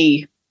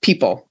many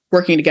people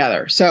working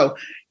together. So,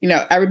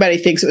 everybody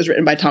thinks it was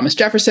written by Thomas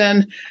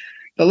Jefferson.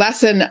 The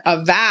lesson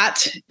of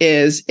that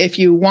is if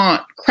you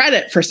want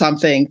credit for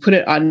something, put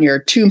it on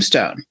your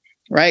tombstone,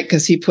 right?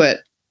 Because he put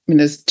in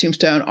his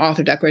tombstone,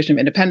 author Declaration of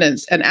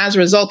Independence. And as a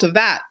result of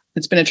that,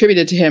 it's been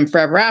attributed to him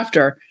forever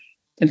after.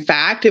 In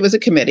fact, it was a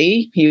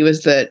committee. He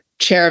was the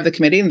chair of the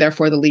committee and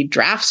therefore the lead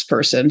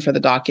draftsperson for the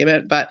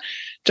document. But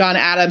John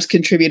Adams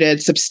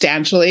contributed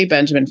substantially.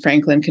 Benjamin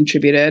Franklin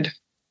contributed.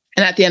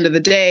 And at the end of the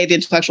day, the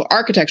intellectual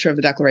architecture of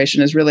the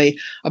Declaration is really,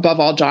 above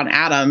all, John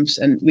Adams.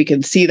 And we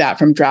can see that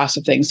from drafts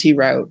of things he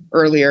wrote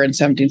earlier in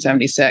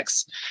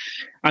 1776.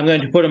 I'm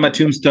going to put on my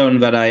tombstone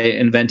that I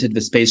invented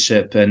the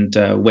spaceship and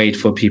wait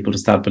for people to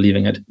start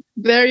believing it.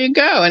 There you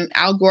go. And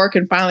Al Gore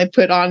can finally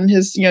put on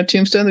his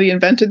tombstone that he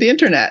invented the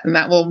internet. And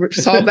that will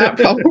solve that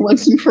problem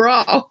once and for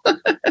all.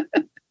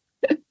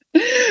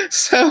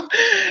 So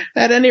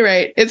at any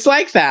rate, it's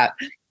like that.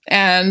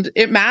 And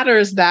it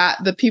matters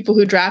that the people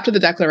who drafted the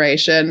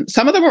Declaration,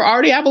 some of them were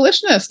already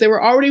abolitionists. They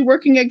were already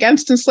working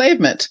against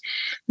enslavement.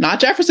 Not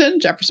Jefferson.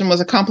 Jefferson was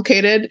a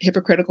complicated,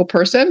 hypocritical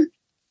person.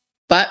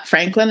 But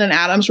Franklin and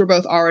Adams were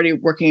both already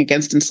working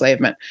against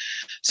enslavement.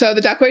 So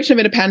the Declaration of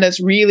Independence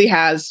really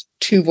has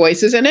two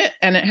voices in it,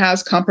 and it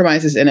has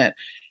compromises in it.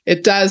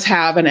 It does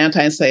have an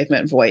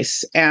anti-enslavement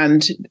voice.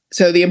 And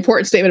so the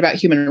important statement about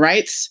human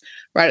rights,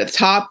 right at the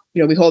top,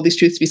 we hold these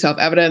truths to be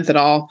self-evident, that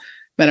all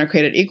men are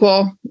created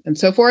equal, and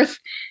so forth,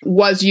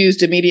 was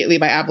used immediately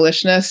by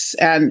abolitionists,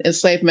 and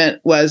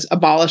enslavement was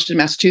abolished in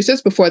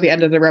Massachusetts before the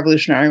end of the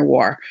Revolutionary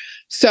War.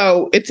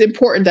 So it's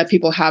important that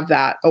people have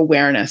that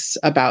awareness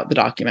about the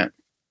document.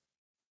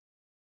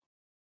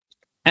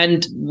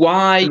 And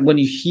why, when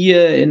you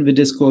hear in the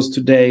discourse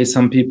today,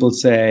 some people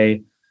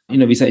say,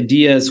 these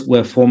ideas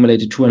were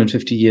formulated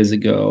 250 years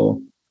ago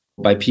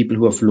by people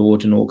who are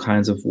flawed in all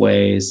kinds of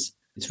ways.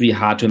 It's really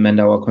hard to amend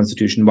our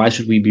constitution. Why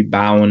should we be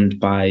bound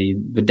by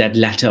the dead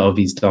letter of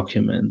these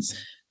documents?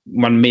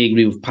 One may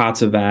agree with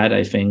parts of that.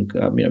 I think,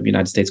 the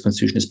United States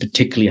Constitution is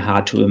particularly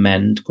hard to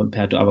amend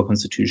compared to other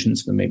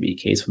constitutions. There may be a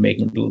case for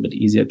making it a little bit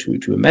easier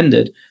to amend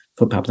it,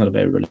 for perhaps not a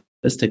very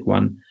realistic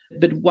one.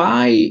 But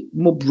why,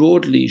 more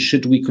broadly,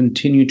 should we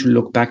continue to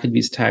look back at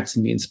these texts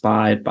and be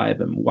inspired by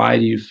them? Why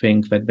do you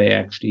think that they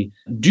actually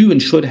do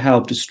and should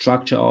help to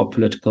structure our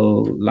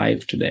political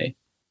life today?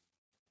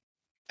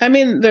 I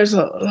mean, there's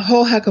a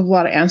whole heck of a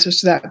lot of answers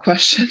to that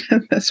question.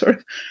 That's sort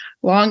of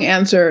long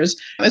answers.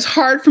 It's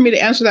hard for me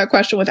to answer that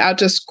question without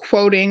just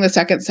quoting the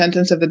second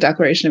sentence of the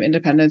Declaration of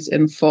Independence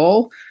in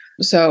full.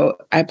 So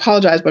I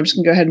apologize, but I'm just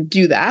going to go ahead and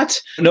do that.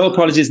 No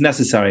apologies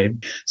necessary.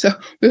 So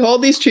we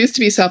hold these truths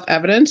to be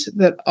self-evident,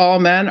 that all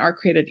men are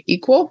created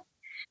equal,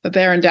 that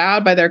they are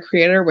endowed by their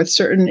Creator with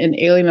certain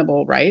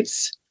inalienable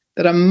rights,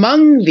 that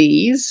among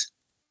these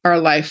are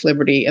life,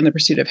 liberty, and the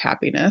pursuit of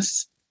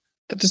happiness,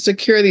 that to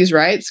secure these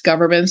rights,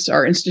 governments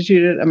are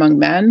instituted among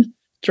men,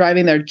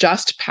 deriving their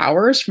just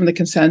powers from the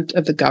consent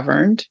of the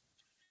governed,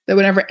 that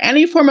whenever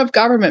any form of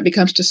government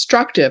becomes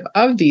destructive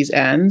of these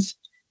ends,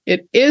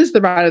 it is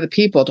the right of the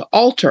people to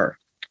alter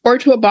or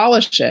to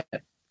abolish it,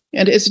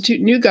 and to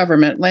institute new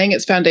government, laying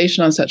its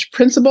foundation on such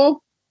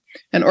principle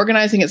and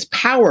organizing its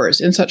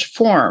powers in such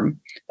form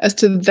as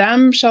to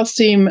them shall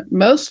seem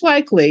most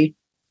likely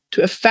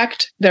to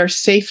affect their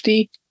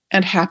safety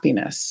and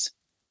happiness.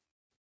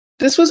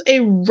 This was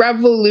a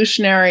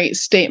revolutionary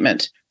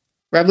statement.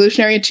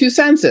 Revolutionary in two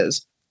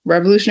senses.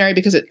 Revolutionary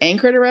because it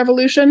anchored a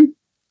revolution,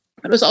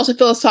 but it was also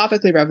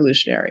philosophically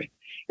revolutionary.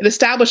 It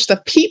established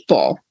the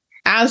people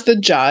as the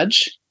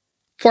judge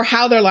for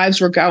how their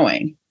lives were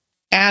going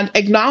and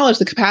acknowledged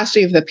the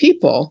capacity of the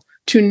people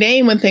to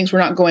name when things were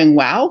not going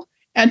well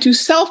and to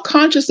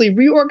self-consciously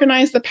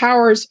reorganize the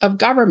powers of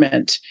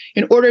government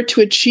in order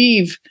to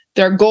achieve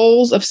their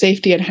goals of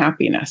safety and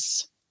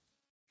happiness.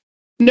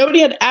 Nobody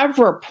had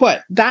ever put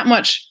that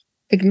much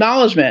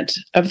acknowledgement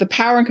of the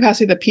power and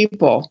capacity of the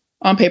people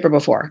on paper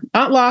before.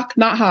 Not Locke,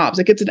 not Hobbes.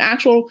 It gets an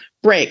actual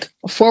break,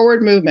 a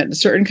forward movement, a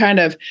certain kind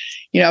of,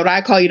 what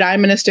I call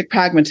eudaimonistic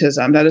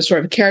pragmatism that is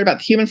sort of cared about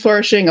the human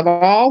flourishing of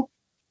all,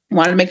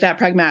 wanted to make that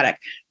pragmatic.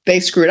 They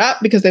screwed up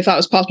because they thought it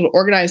was possible to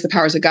organize the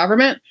powers of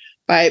government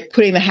by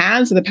putting the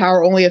hands of the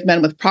power only of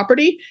men with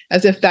property,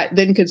 as if that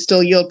then could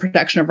still yield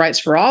protection of rights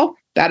for all.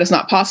 That is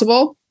not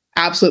possible.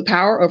 Absolute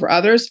power over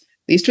others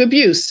leads to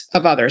abuse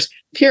of others,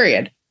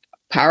 period.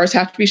 Powers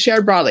have to be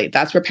shared broadly.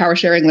 That's where power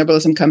sharing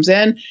liberalism comes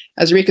in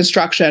as a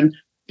reconstruction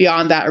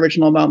beyond that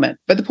original moment.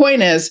 But the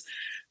point is,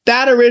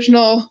 that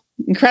original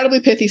incredibly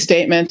pithy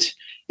statement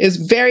is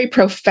very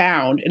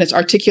profound in its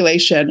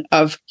articulation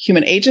of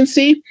human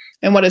agency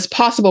and what is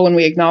possible when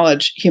we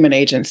acknowledge human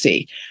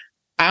agency.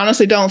 I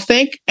honestly don't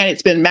think, and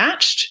it's been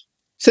matched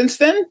since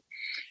then,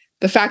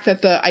 the fact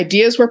that the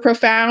ideas were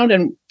profound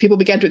and people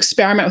began to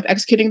experiment with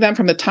executing them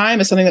from the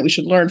time is something that we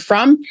should learn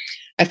from.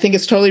 I think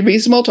it's totally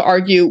reasonable to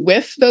argue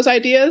with those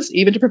ideas,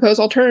 even to propose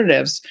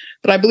alternatives.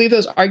 But I believe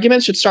those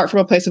arguments should start from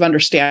a place of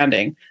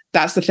understanding.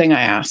 That's the thing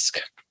I ask.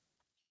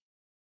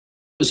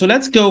 So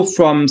let's go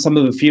from some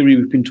of the theory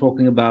we've been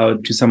talking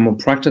about to some more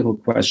practical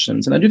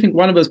questions. And I do think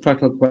one of those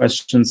practical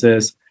questions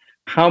is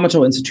how much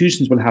our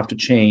institutions will have to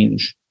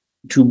change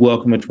to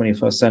work in the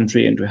 21st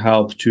century and to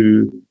help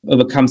to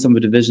overcome some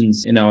of the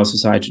divisions in our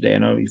society today. I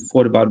know you've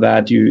thought about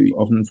that. You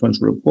often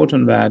influential report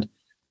on that.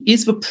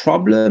 Is the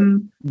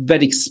problem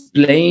that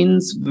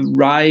explains the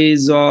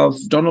rise of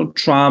Donald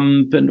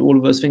Trump and all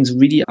of those things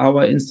really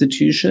our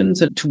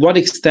institutions? And to what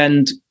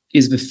extent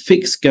is the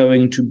fix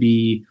going to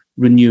be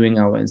renewing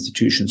our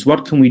institutions?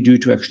 What can we do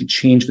to actually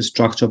change the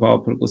structure of our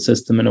political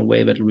system in a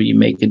way that will really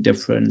make a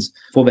difference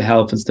for the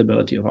health and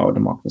stability of our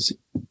democracy?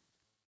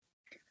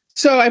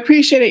 So I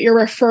appreciate it. You're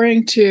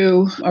referring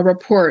to a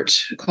report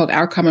called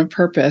Our Common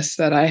Purpose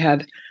that I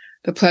had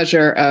the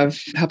pleasure of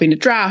helping to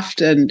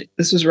draft. And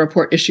this was a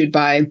report issued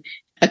by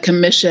a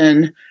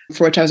commission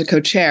for which I was a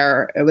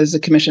co-chair. It was a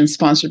commission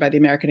sponsored by the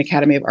American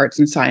Academy of Arts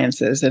and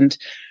Sciences. And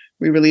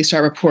we released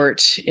our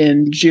report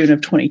in June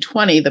of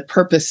 2020. The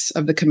purpose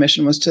of the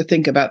commission was to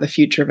think about the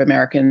future of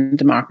American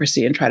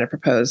democracy and try to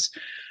propose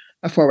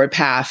a forward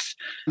path.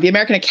 The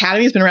American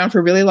Academy has been around for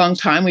a really long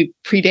time. We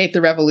predate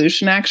the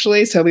revolution,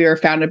 actually. So we were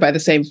founded by the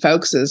same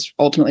folks as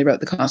ultimately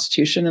wrote the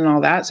Constitution and all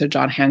that. So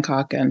John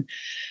Hancock and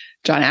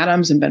John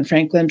Adams and Ben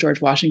Franklin.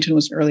 George Washington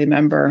was an early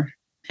member.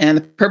 And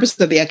the purpose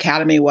of the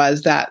Academy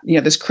was that,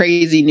 this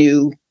crazy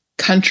new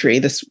country,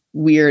 this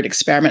weird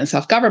experiment in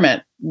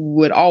self-government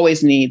would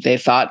always need, they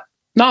thought,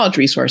 knowledge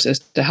resources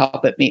to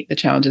help it meet the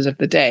challenges of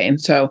the day. And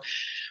so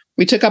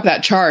we took up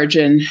that charge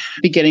in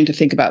beginning to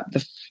think about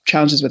the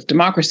challenges with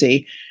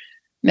democracy.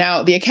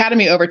 Now, the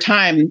Academy over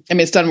time,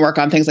 it's done work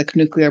on things like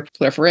nuclear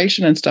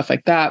proliferation and stuff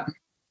like that.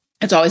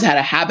 It's always had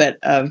a habit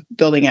of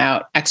building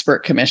out expert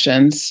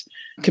commissions,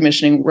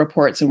 commissioning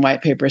reports and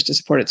white papers to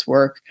support its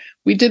work.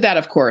 We did that,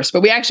 of course,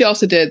 but we actually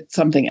also did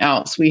something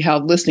else. We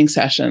held listening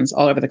sessions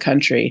all over the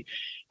country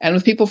and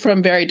with people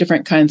from very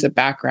different kinds of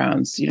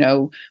backgrounds,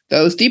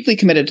 those deeply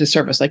committed to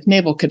service, like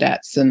naval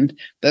cadets, and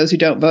those who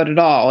don't vote at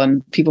all,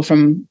 and people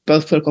from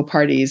both political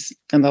parties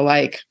and the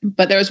like.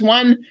 But there was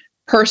one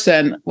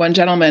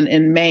gentleman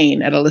in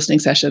Maine at a listening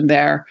session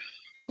there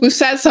who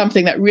said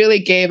something that really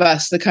gave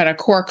us the kind of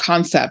core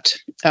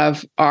concept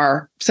of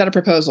our set of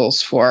proposals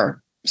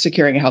for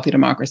securing a healthy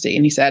democracy.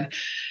 And he said,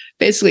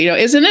 basically,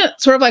 isn't it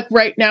sort of like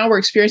right now we're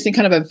experiencing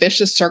kind of a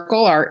vicious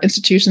circle? Our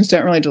institutions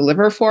don't really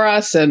deliver for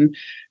us. And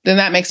then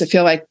that makes it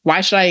feel like,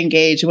 why should I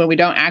engage? And when we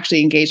don't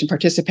actually engage and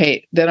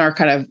participate, then our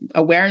kind of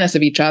awareness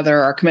of each other,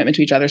 our commitment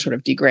to each other sort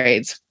of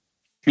degrades.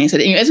 And he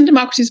said, isn't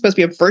democracy supposed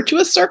to be a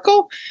virtuous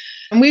circle?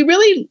 And we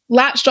really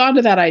latched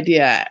onto that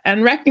idea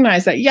and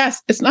recognized that,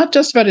 yes, it's not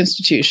just about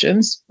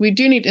institutions. We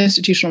do need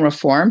institutional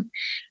reform.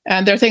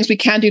 And there are things we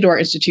can do to our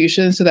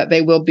institutions so that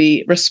they will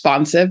be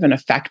responsive and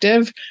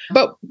effective.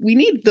 But we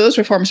need those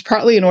reforms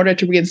partly in order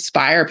to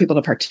re-inspire people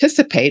to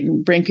participate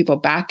and bring people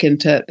back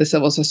into the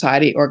civil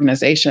society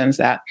organizations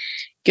that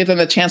give them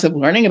the chance of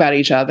learning about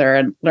each other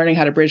and learning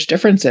how to bridge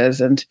differences.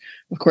 And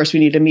of course, we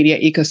need a media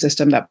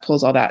ecosystem that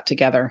pulls all that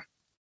together.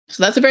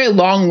 So that's a very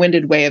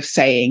long-winded way of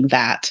saying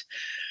that,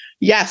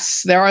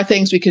 yes, there are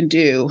things we can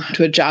do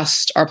to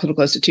adjust our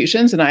political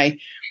institutions. And I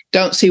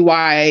don't see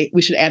why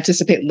we should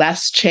anticipate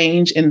less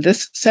change in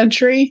this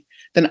century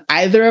than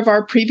either of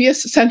our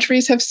previous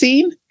centuries have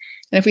seen.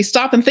 And if we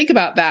stop and think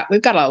about that,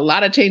 we've got a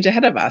lot of change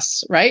ahead of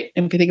us, right?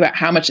 And if we think about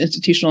how much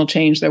institutional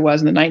change there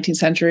was in the 19th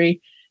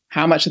century,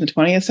 how much in the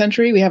 20th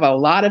century, we have a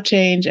lot of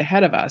change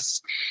ahead of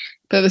us.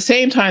 But at the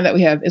same time that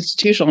we have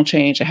institutional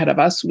change ahead of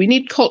us, we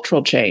need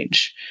cultural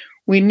change.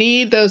 We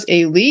need those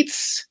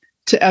elites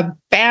to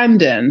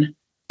abandon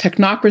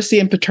technocracy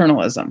and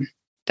paternalism.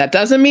 That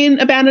doesn't mean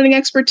abandoning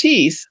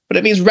expertise, but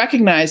it means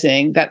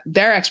recognizing that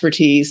their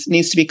expertise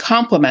needs to be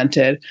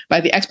complemented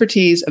by the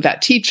expertise of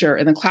that teacher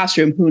in the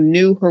classroom who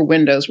knew her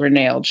windows were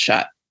nailed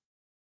shut.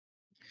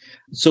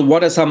 So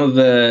what are some of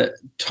the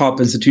top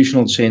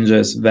institutional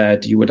changes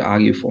that you would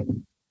argue for?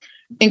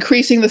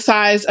 Increasing the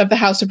size of the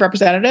House of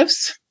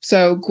Representatives,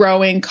 so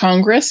growing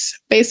Congress,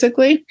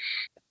 basically.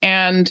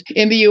 And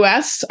in the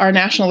US, our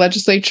national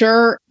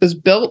legislature was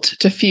built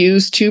to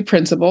fuse two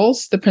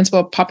principles, the principle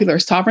of popular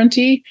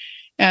sovereignty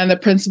and the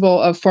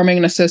principle of forming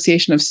an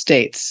association of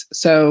states.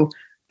 So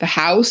the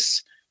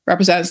House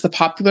represents the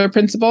popular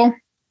principle,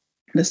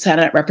 the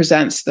Senate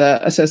represents the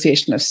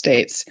association of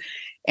states.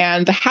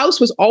 And the House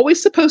was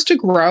always supposed to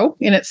grow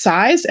in its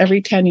size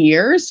every 10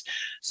 years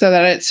so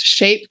that its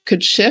shape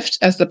could shift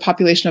as the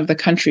population of the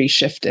country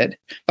shifted.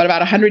 But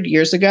about 100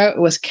 years ago, it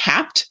was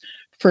capped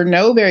for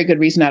no very good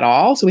reason at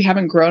all. So we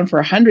haven't grown for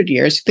 100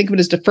 years. Think of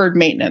it as deferred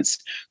maintenance.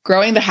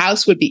 Growing the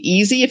House would be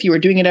easy if you were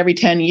doing it every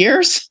 10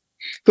 years.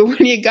 But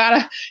when you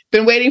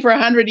been waiting for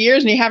 100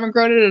 years and you haven't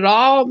grown it at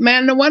all,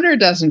 man, no wonder it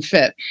doesn't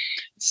fit.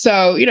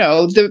 So,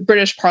 the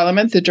British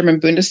Parliament, the German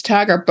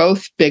Bundestag are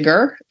both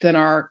bigger than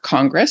our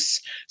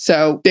Congress.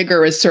 So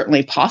bigger is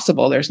certainly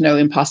possible. There's no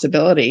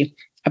impossibility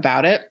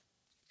about it.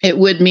 It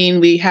would mean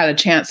we had a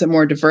chance at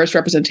more diverse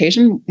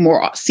representation,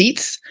 more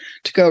seats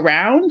to go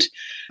around.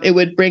 It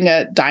would bring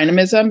a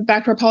dynamism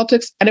back to our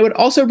politics. And it would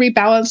also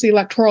rebalance the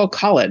Electoral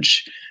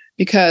College,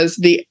 because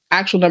the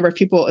actual number of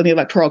people in the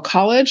Electoral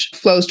College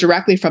flows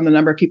directly from the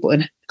number of people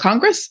in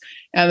Congress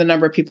and the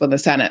number of people in the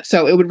Senate.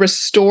 So it would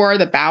restore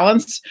the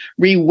balance,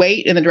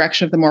 reweight in the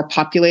direction of the more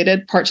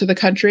populated parts of the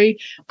country,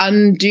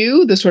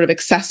 undo the sort of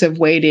excessive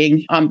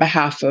weighting on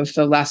behalf of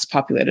the less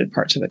populated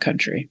parts of the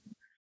country.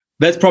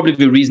 That's probably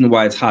the reason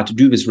why it's hard to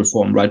do this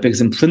reform, right? Because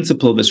in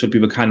principle, this should be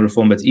the kind of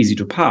reform that's easy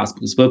to pass,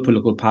 because both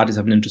political parties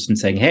have an interest in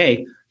saying,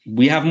 hey,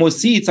 we have more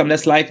seats, I'm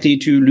less likely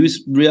to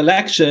lose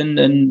re-election,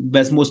 and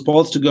there's more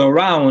spoils to go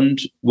around.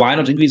 Why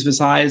not increase the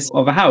size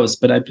of a house?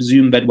 But I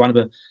presume that one of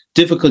the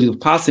difficulties of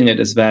passing it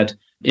is that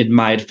it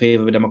might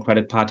favor the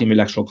Democratic Party in the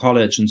Electoral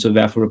College, and so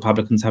therefore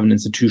Republicans have an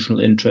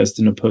institutional interest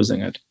in opposing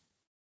it.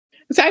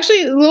 It's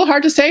actually a little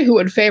hard to say who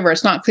would favor.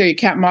 It's not clear. You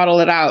can't model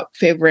it out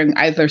favoring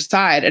either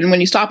side. And when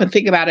you stop and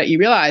think about it, you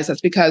realize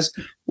that's because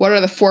what are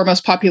the four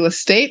most populous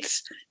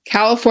states?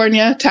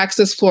 California,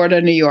 Texas,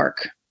 Florida, New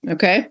York.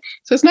 Okay,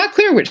 so it's not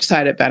clear which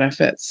side it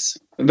benefits.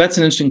 That's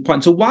an interesting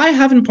point. So why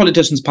haven't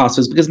politicians passed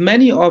this? Because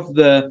many of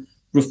the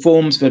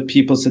reforms that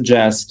people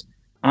suggest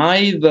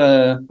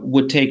either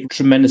would take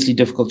tremendously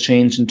difficult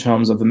change in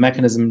terms of the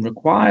mechanism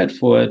required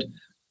for it,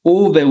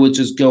 or they would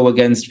just go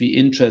against the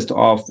interest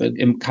of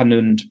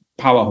incumbent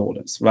power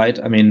holders,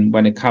 right? I mean,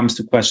 when it comes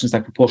to questions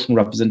like proportional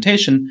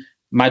representation,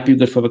 might be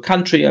good for the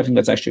country. I think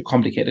that's actually a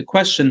complicated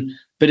question,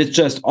 but it's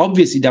just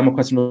obviously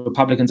Democrats and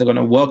Republicans are going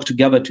to work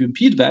together to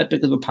impede that,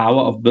 because the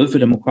power of both the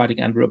Democratic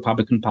and the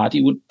Republican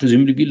Party would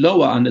presumably be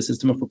lower under a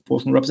system of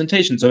proportional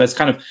representation. So that's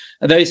kind of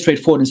a very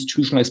straightforward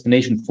institutional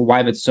explanation for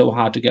why that's so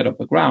hard to get off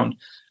the ground.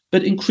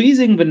 But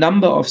increasing the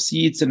number of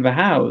seats in the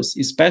House,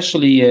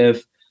 especially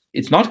if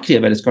it's not clear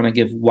that it's going to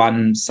give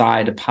one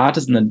side a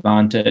partisan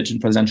advantage in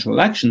presidential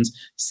elections,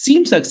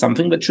 seems like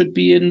something that should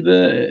be in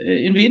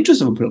the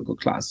interest of a political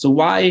class. So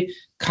why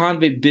can't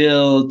we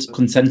build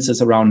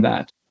consensus around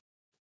that?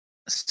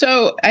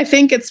 So I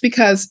think it's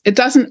because it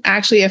doesn't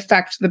actually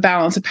affect the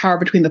balance of power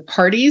between the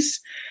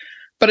parties,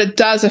 but it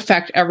does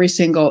affect every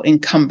single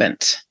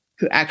incumbent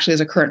who actually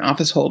is a current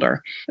office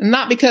holder.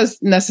 Not because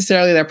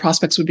necessarily their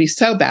prospects would be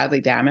so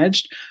badly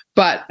damaged,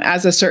 but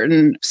as a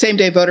certain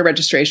same-day voter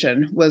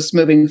registration was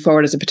moving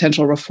forward as a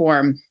potential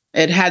reform,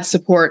 it had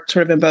support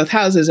sort of in both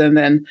houses. And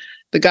then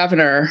the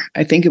governor,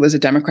 I think it was a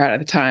Democrat at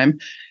the time,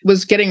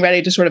 was getting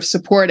ready to sort of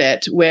support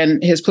it when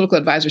his political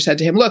advisor said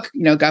to him, look,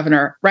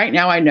 Governor, right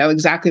now I know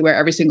exactly where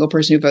every single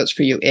person who votes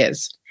for you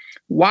is.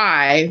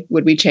 Why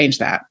would we change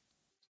that?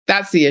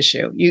 That's the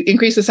issue. You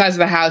increase the size of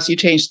the House, you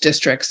change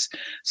districts.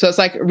 So it's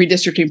like a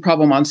redistricting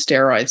problem on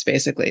steroids,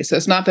 basically. So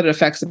it's not that it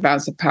affects the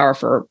balance of power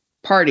for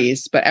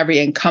parties, but every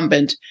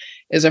incumbent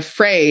is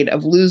afraid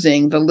of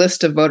losing the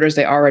list of voters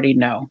they already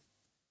know.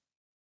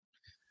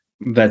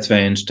 That's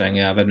very interesting.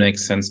 Yeah, that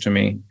makes sense to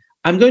me.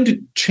 I'm going to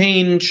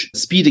change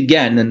speed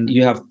again, and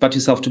you have got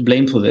yourself to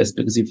blame for this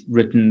because you've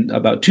written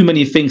about too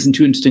many things in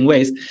two interesting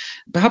ways.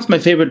 Perhaps my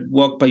favorite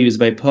work by you is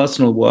very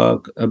personal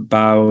work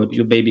about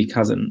your baby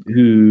cousin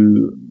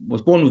who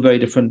was born with very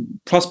different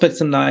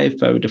prospects in life,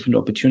 very different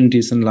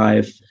opportunities in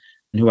life,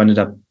 and who ended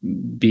up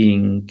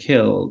being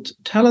killed.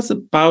 Tell us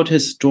about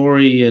his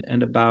story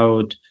and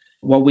about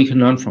what we can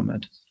learn from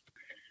it.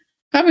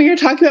 You're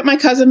talking about my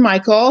cousin,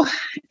 Michael,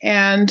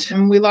 and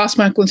we lost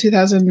Michael in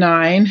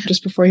 2009,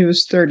 just before he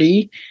was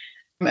 30.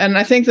 And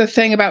I think the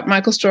thing about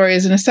Michael's story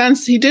is, in a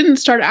sense, he didn't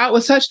start out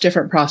with such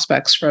different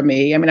prospects from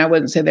me. I mean, I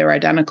wouldn't say they were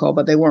identical,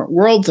 but they weren't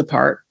worlds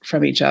apart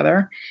from each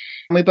other.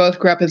 We both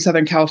grew up in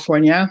Southern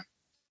California.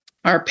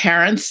 Our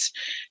parents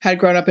had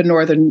grown up in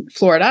Northern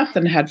Florida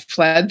and had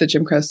fled the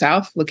Jim Crow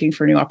South looking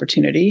for a new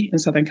opportunity in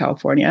Southern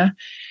California.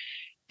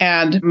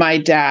 And my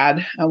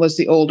dad was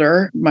the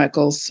older.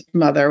 Michael's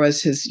mother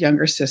was his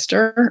younger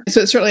sister.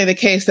 So it's certainly the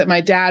case that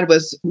my dad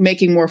was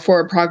making more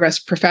forward progress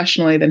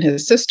professionally than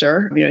his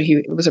sister. You know,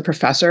 he was a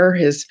professor.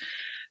 His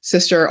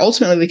sister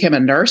ultimately became a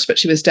nurse, but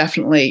she was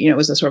definitely, you know, it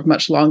was a sort of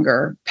much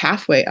longer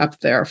pathway up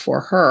there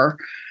for her.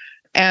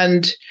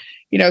 And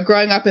you know,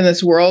 growing up in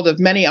this world of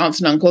many aunts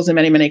and uncles and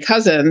many, many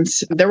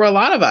cousins, there were a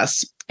lot of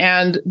us.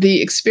 And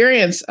the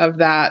experience of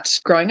that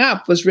growing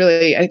up was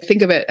really, I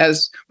think of it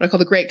as what I call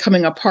the great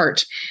coming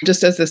apart.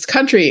 Just as this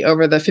country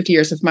over the 50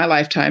 years of my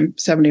lifetime,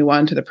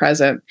 71 to the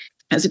present,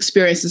 has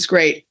experienced this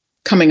great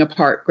coming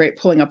apart, great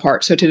pulling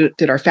apart. So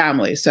did our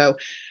family. So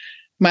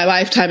my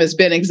lifetime has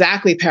been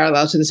exactly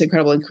parallel to this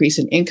incredible increase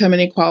in income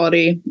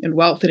inequality and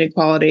wealth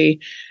inequality,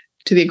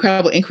 to the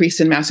incredible increase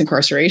in mass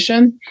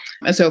incarceration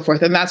and so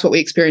forth. And that's what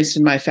we experienced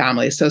in my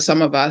family. So some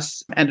of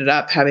us ended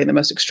up having the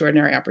most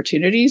extraordinary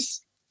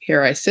opportunities.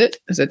 Here I sit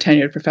as a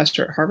tenured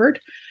professor at Harvard,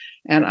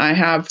 and I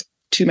have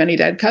too many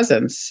dead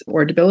cousins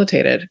or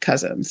debilitated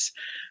cousins.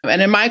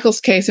 And in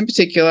Michael's case in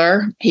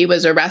particular, he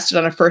was arrested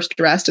on a first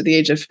arrest at the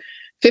age of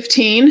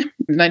 15,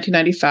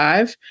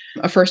 1995,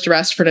 a first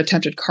arrest for an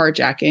attempted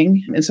carjacking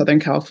in Southern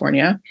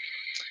California. And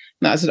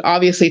that was an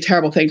obviously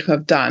terrible thing to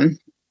have done.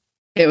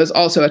 It was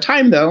also a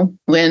time, though,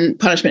 when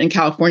punishment in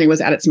California was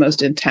at its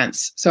most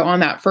intense. So on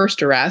that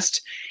first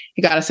arrest,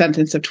 he got a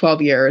sentence of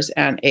 12 years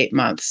and 8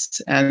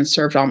 months and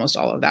served almost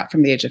all of that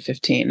from the age of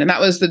 15. And that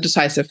was the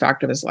decisive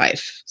fact of his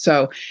life.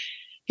 So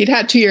he'd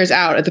had 2 years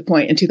out at the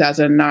point in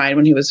 2009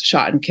 when he was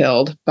shot and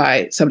killed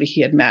by somebody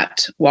he had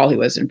met while he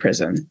was in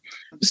prison.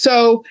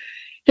 So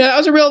that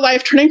was a real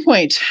life turning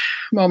point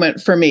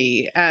moment for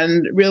me,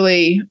 and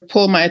really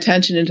pulled my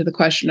attention into the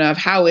question of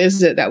how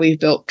is it that we've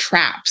built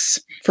traps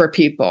for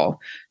people,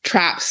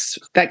 traps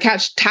that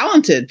catch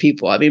talented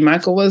people. I mean,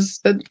 Michael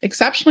was an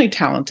exceptionally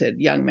talented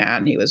young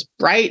man. He was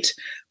bright,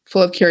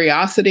 full of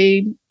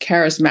curiosity,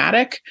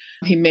 charismatic.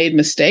 He made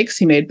mistakes.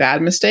 He made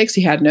bad mistakes.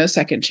 He had no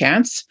second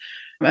chance.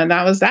 And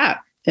that was that,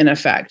 in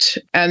effect.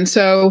 And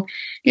so,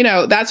 you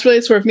know, that's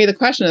really sort of me, the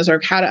question is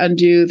how to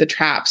undo the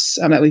traps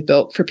that we've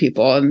built for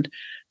people. And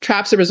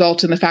traps that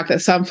result in the fact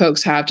that some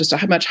folks have just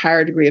a much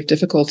higher degree of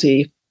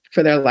difficulty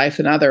for their life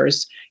than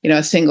others. You know,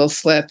 a single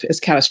slip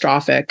is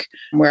catastrophic,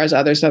 whereas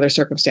others in other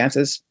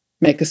circumstances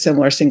make a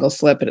similar single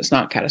slip and it's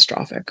not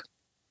catastrophic.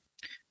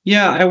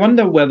 Yeah, I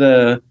wonder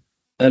whether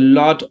a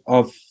lot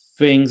of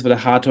things that are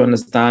hard to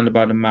understand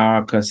about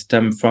America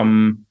stem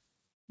from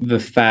the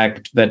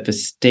fact that the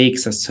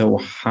stakes are so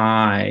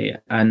high.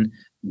 And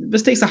the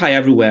stakes are high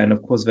everywhere. And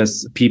of course,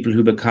 there's people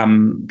who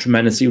become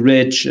tremendously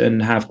rich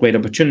and have great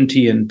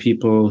opportunity, and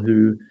people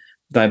who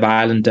die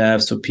violent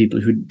deaths, or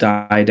people who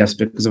die deaths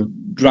because of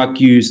drug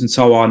use and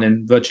so on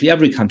in virtually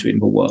every country in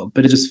the world.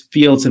 But it just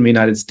feels in the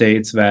United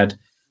States that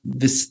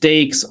the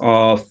stakes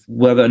of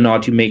whether or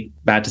not you make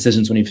bad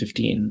decisions when you're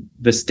 15,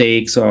 the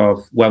stakes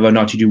of whether or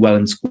not you do well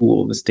in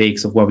school, the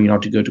stakes of whether or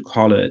not you go to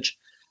college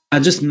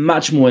are just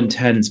much more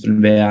intense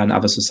than they are in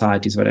other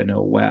societies that I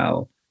know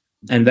well.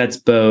 And that's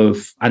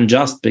both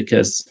unjust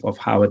because of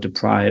how it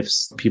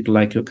deprives people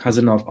like your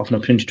cousin of an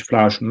opportunity to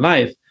flourish in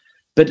life.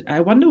 But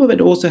I wonder whether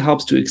it also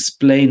helps to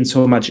explain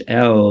so much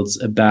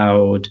else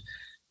about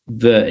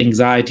the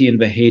anxiety and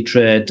the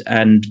hatred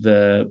and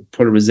the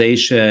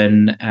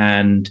polarization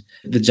and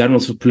the general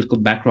sort of political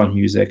background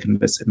music in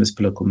this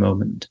political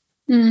moment.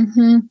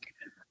 Mm-hmm.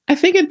 I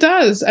think it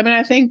does. I mean,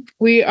 I think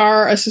we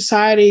are a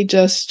society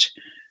just,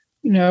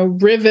 you know,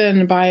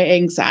 riven by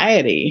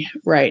anxiety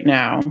right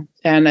now.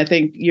 And I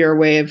think your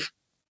way of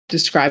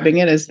describing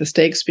it as the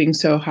stakes being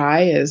so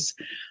high is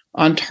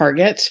on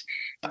target.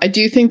 I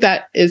do think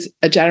that is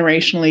a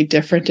generationally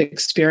different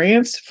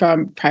experience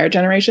from prior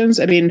generations.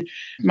 I mean,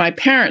 my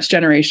parents'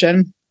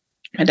 generation,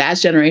 my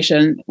dad's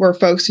generation, were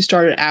folks who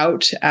started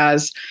out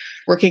as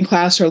working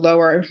class or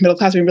lower middle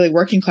class, I mean, really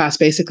working class,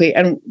 basically.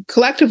 And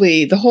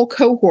collectively, the whole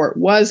cohort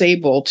was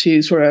able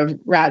to sort of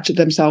ratchet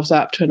themselves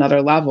up to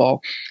another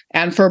level.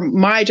 And for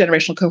my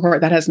generational cohort,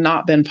 that has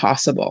not been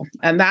possible.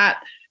 And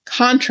that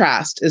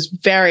contrast is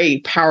very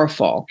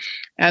powerful.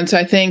 And so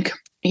I think,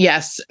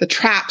 yes, the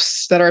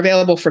traps that are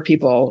available for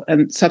people,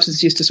 and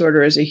substance use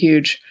disorder is a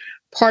huge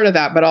part of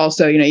that, but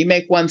also, you know, you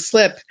make one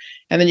slip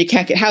and then you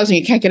can't get housing,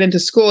 you can't get into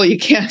school, you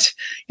can't,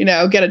 you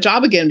know, get a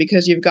job again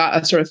because you've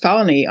got a sort of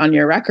felony on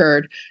your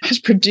record, has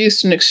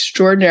produced an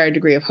extraordinary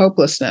degree of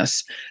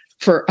hopelessness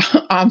for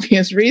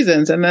obvious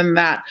reasons. And then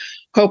that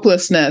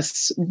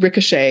hopelessness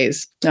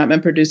ricochets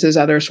and produces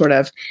other sort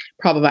of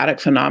problematic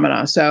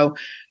phenomena. So,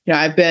 you know,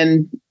 I've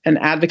been an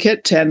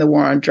advocate to end the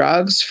war on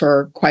drugs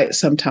for quite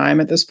some time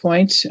at this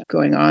point,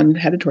 going on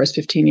headed towards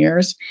 15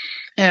 years.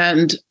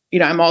 And, you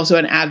know, I'm also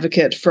an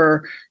advocate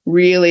for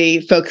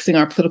really focusing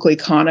our political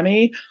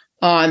economy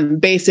on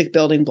basic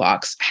building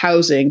blocks,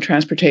 housing,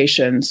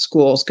 transportation,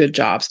 schools, good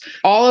jobs.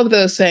 All of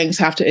those things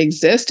have to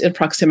exist in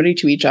proximity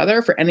to each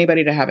other for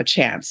anybody to have a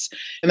chance.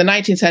 In the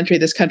 19th century,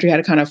 this country had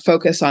to kind of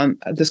focus on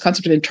this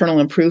concept of internal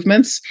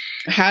improvements.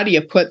 How do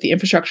you put the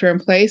infrastructure in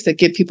place that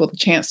give people the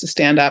chance to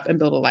stand up and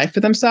build a life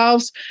for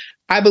themselves?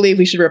 I believe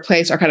we should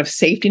replace our kind of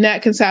safety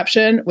net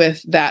conception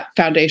with that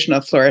foundation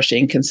of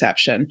flourishing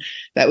conception,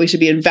 that we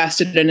should be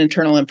invested in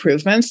internal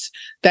improvements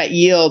that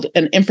yield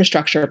an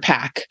infrastructure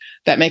pack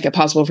that make it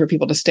possible for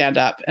people to stand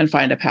up and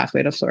find a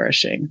pathway to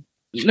flourishing.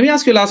 Let me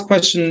ask you a last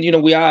question.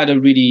 We are at a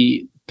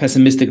really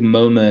pessimistic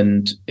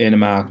moment in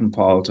American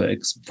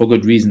politics for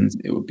good reasons.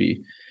 It would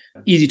be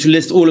easy to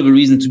list all of the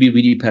reasons to be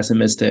really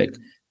pessimistic.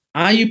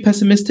 Are you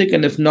pessimistic?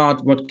 And if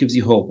not, what gives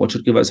you hope? What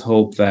should give us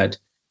hope that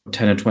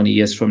 10 or 20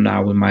 years from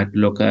now, we might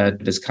look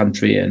at this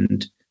country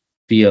and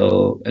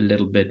feel a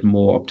little bit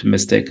more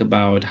optimistic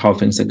about how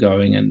things are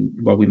going and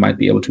what we might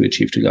be able to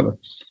achieve together?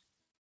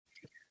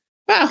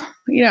 Well,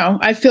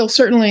 I feel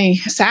certainly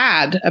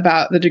sad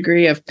about the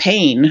degree of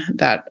pain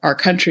that our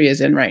country is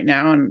in right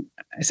now. And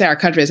I say our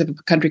country as if a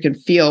country can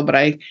feel, but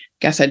I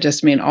guess I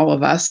just mean all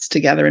of us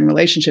together in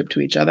relationship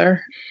to each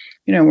other.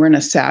 We're in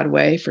a sad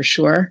way for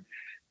sure.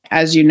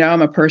 As you know,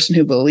 I'm a person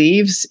who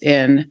believes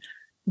in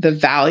the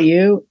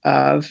value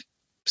of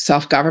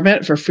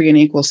self-government for free and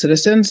equal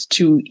citizens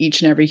to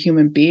each and every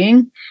human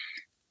being.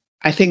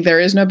 I think there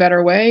is no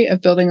better way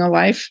of building a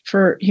life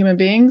for human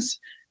beings.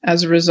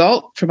 As a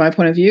result, from my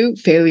point of view,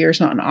 failure is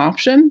not an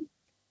option.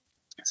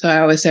 So I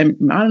always say I'm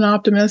not an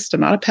optimist.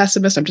 I'm not a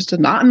pessimist. I'm just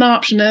not an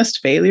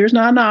optionist. Failure is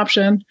not an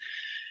option.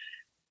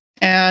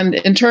 And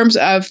in terms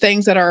of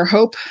things that are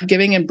hope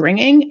giving and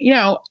bringing,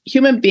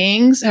 human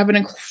beings have an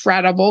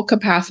incredible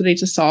capacity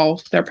to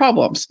solve their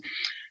problems.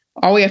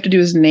 All we have to do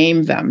is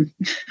name them.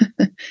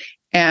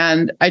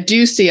 And I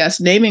do see us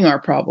naming our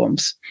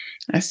problems.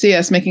 I see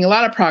us making a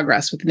lot of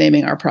progress with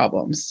naming our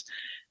problems.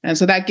 And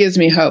so that gives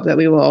me hope that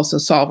we will also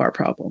solve our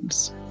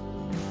problems.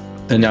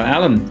 And now,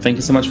 Alan, thank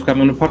you so much for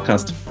coming on the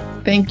podcast.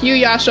 Thank you,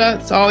 Yasha.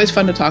 It's always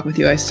fun to talk with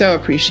you. I so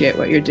appreciate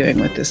what you're doing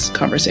with this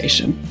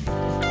conversation.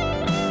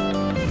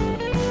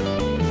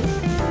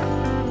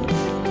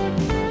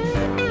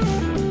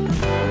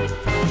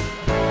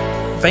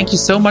 Thank you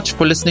so much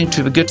for listening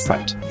to The Good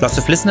Fight. Lots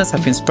of listeners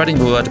have been spreading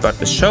the word about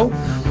the show.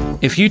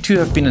 If you too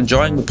have been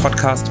enjoying the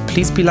podcast,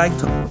 please be like,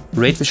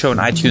 rate the show on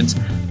iTunes,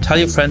 tell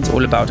your friends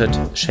all about it,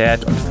 share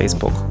it on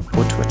Facebook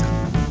or Twitter.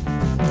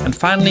 And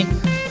finally,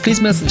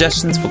 please mail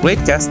suggestions for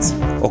great guests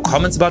or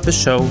comments about the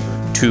show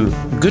to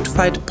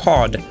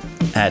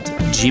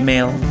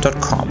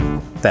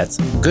goodfightpod@gmail.com. That's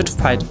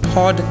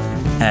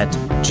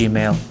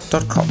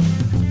goodfightpod@gmail.com.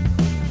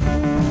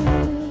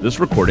 This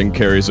recording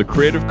carries a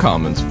Creative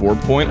Commons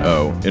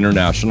 4.0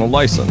 international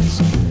license.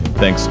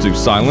 Thanks to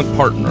Silent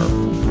Partner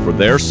for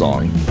their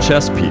song,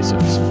 Chess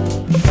Pieces.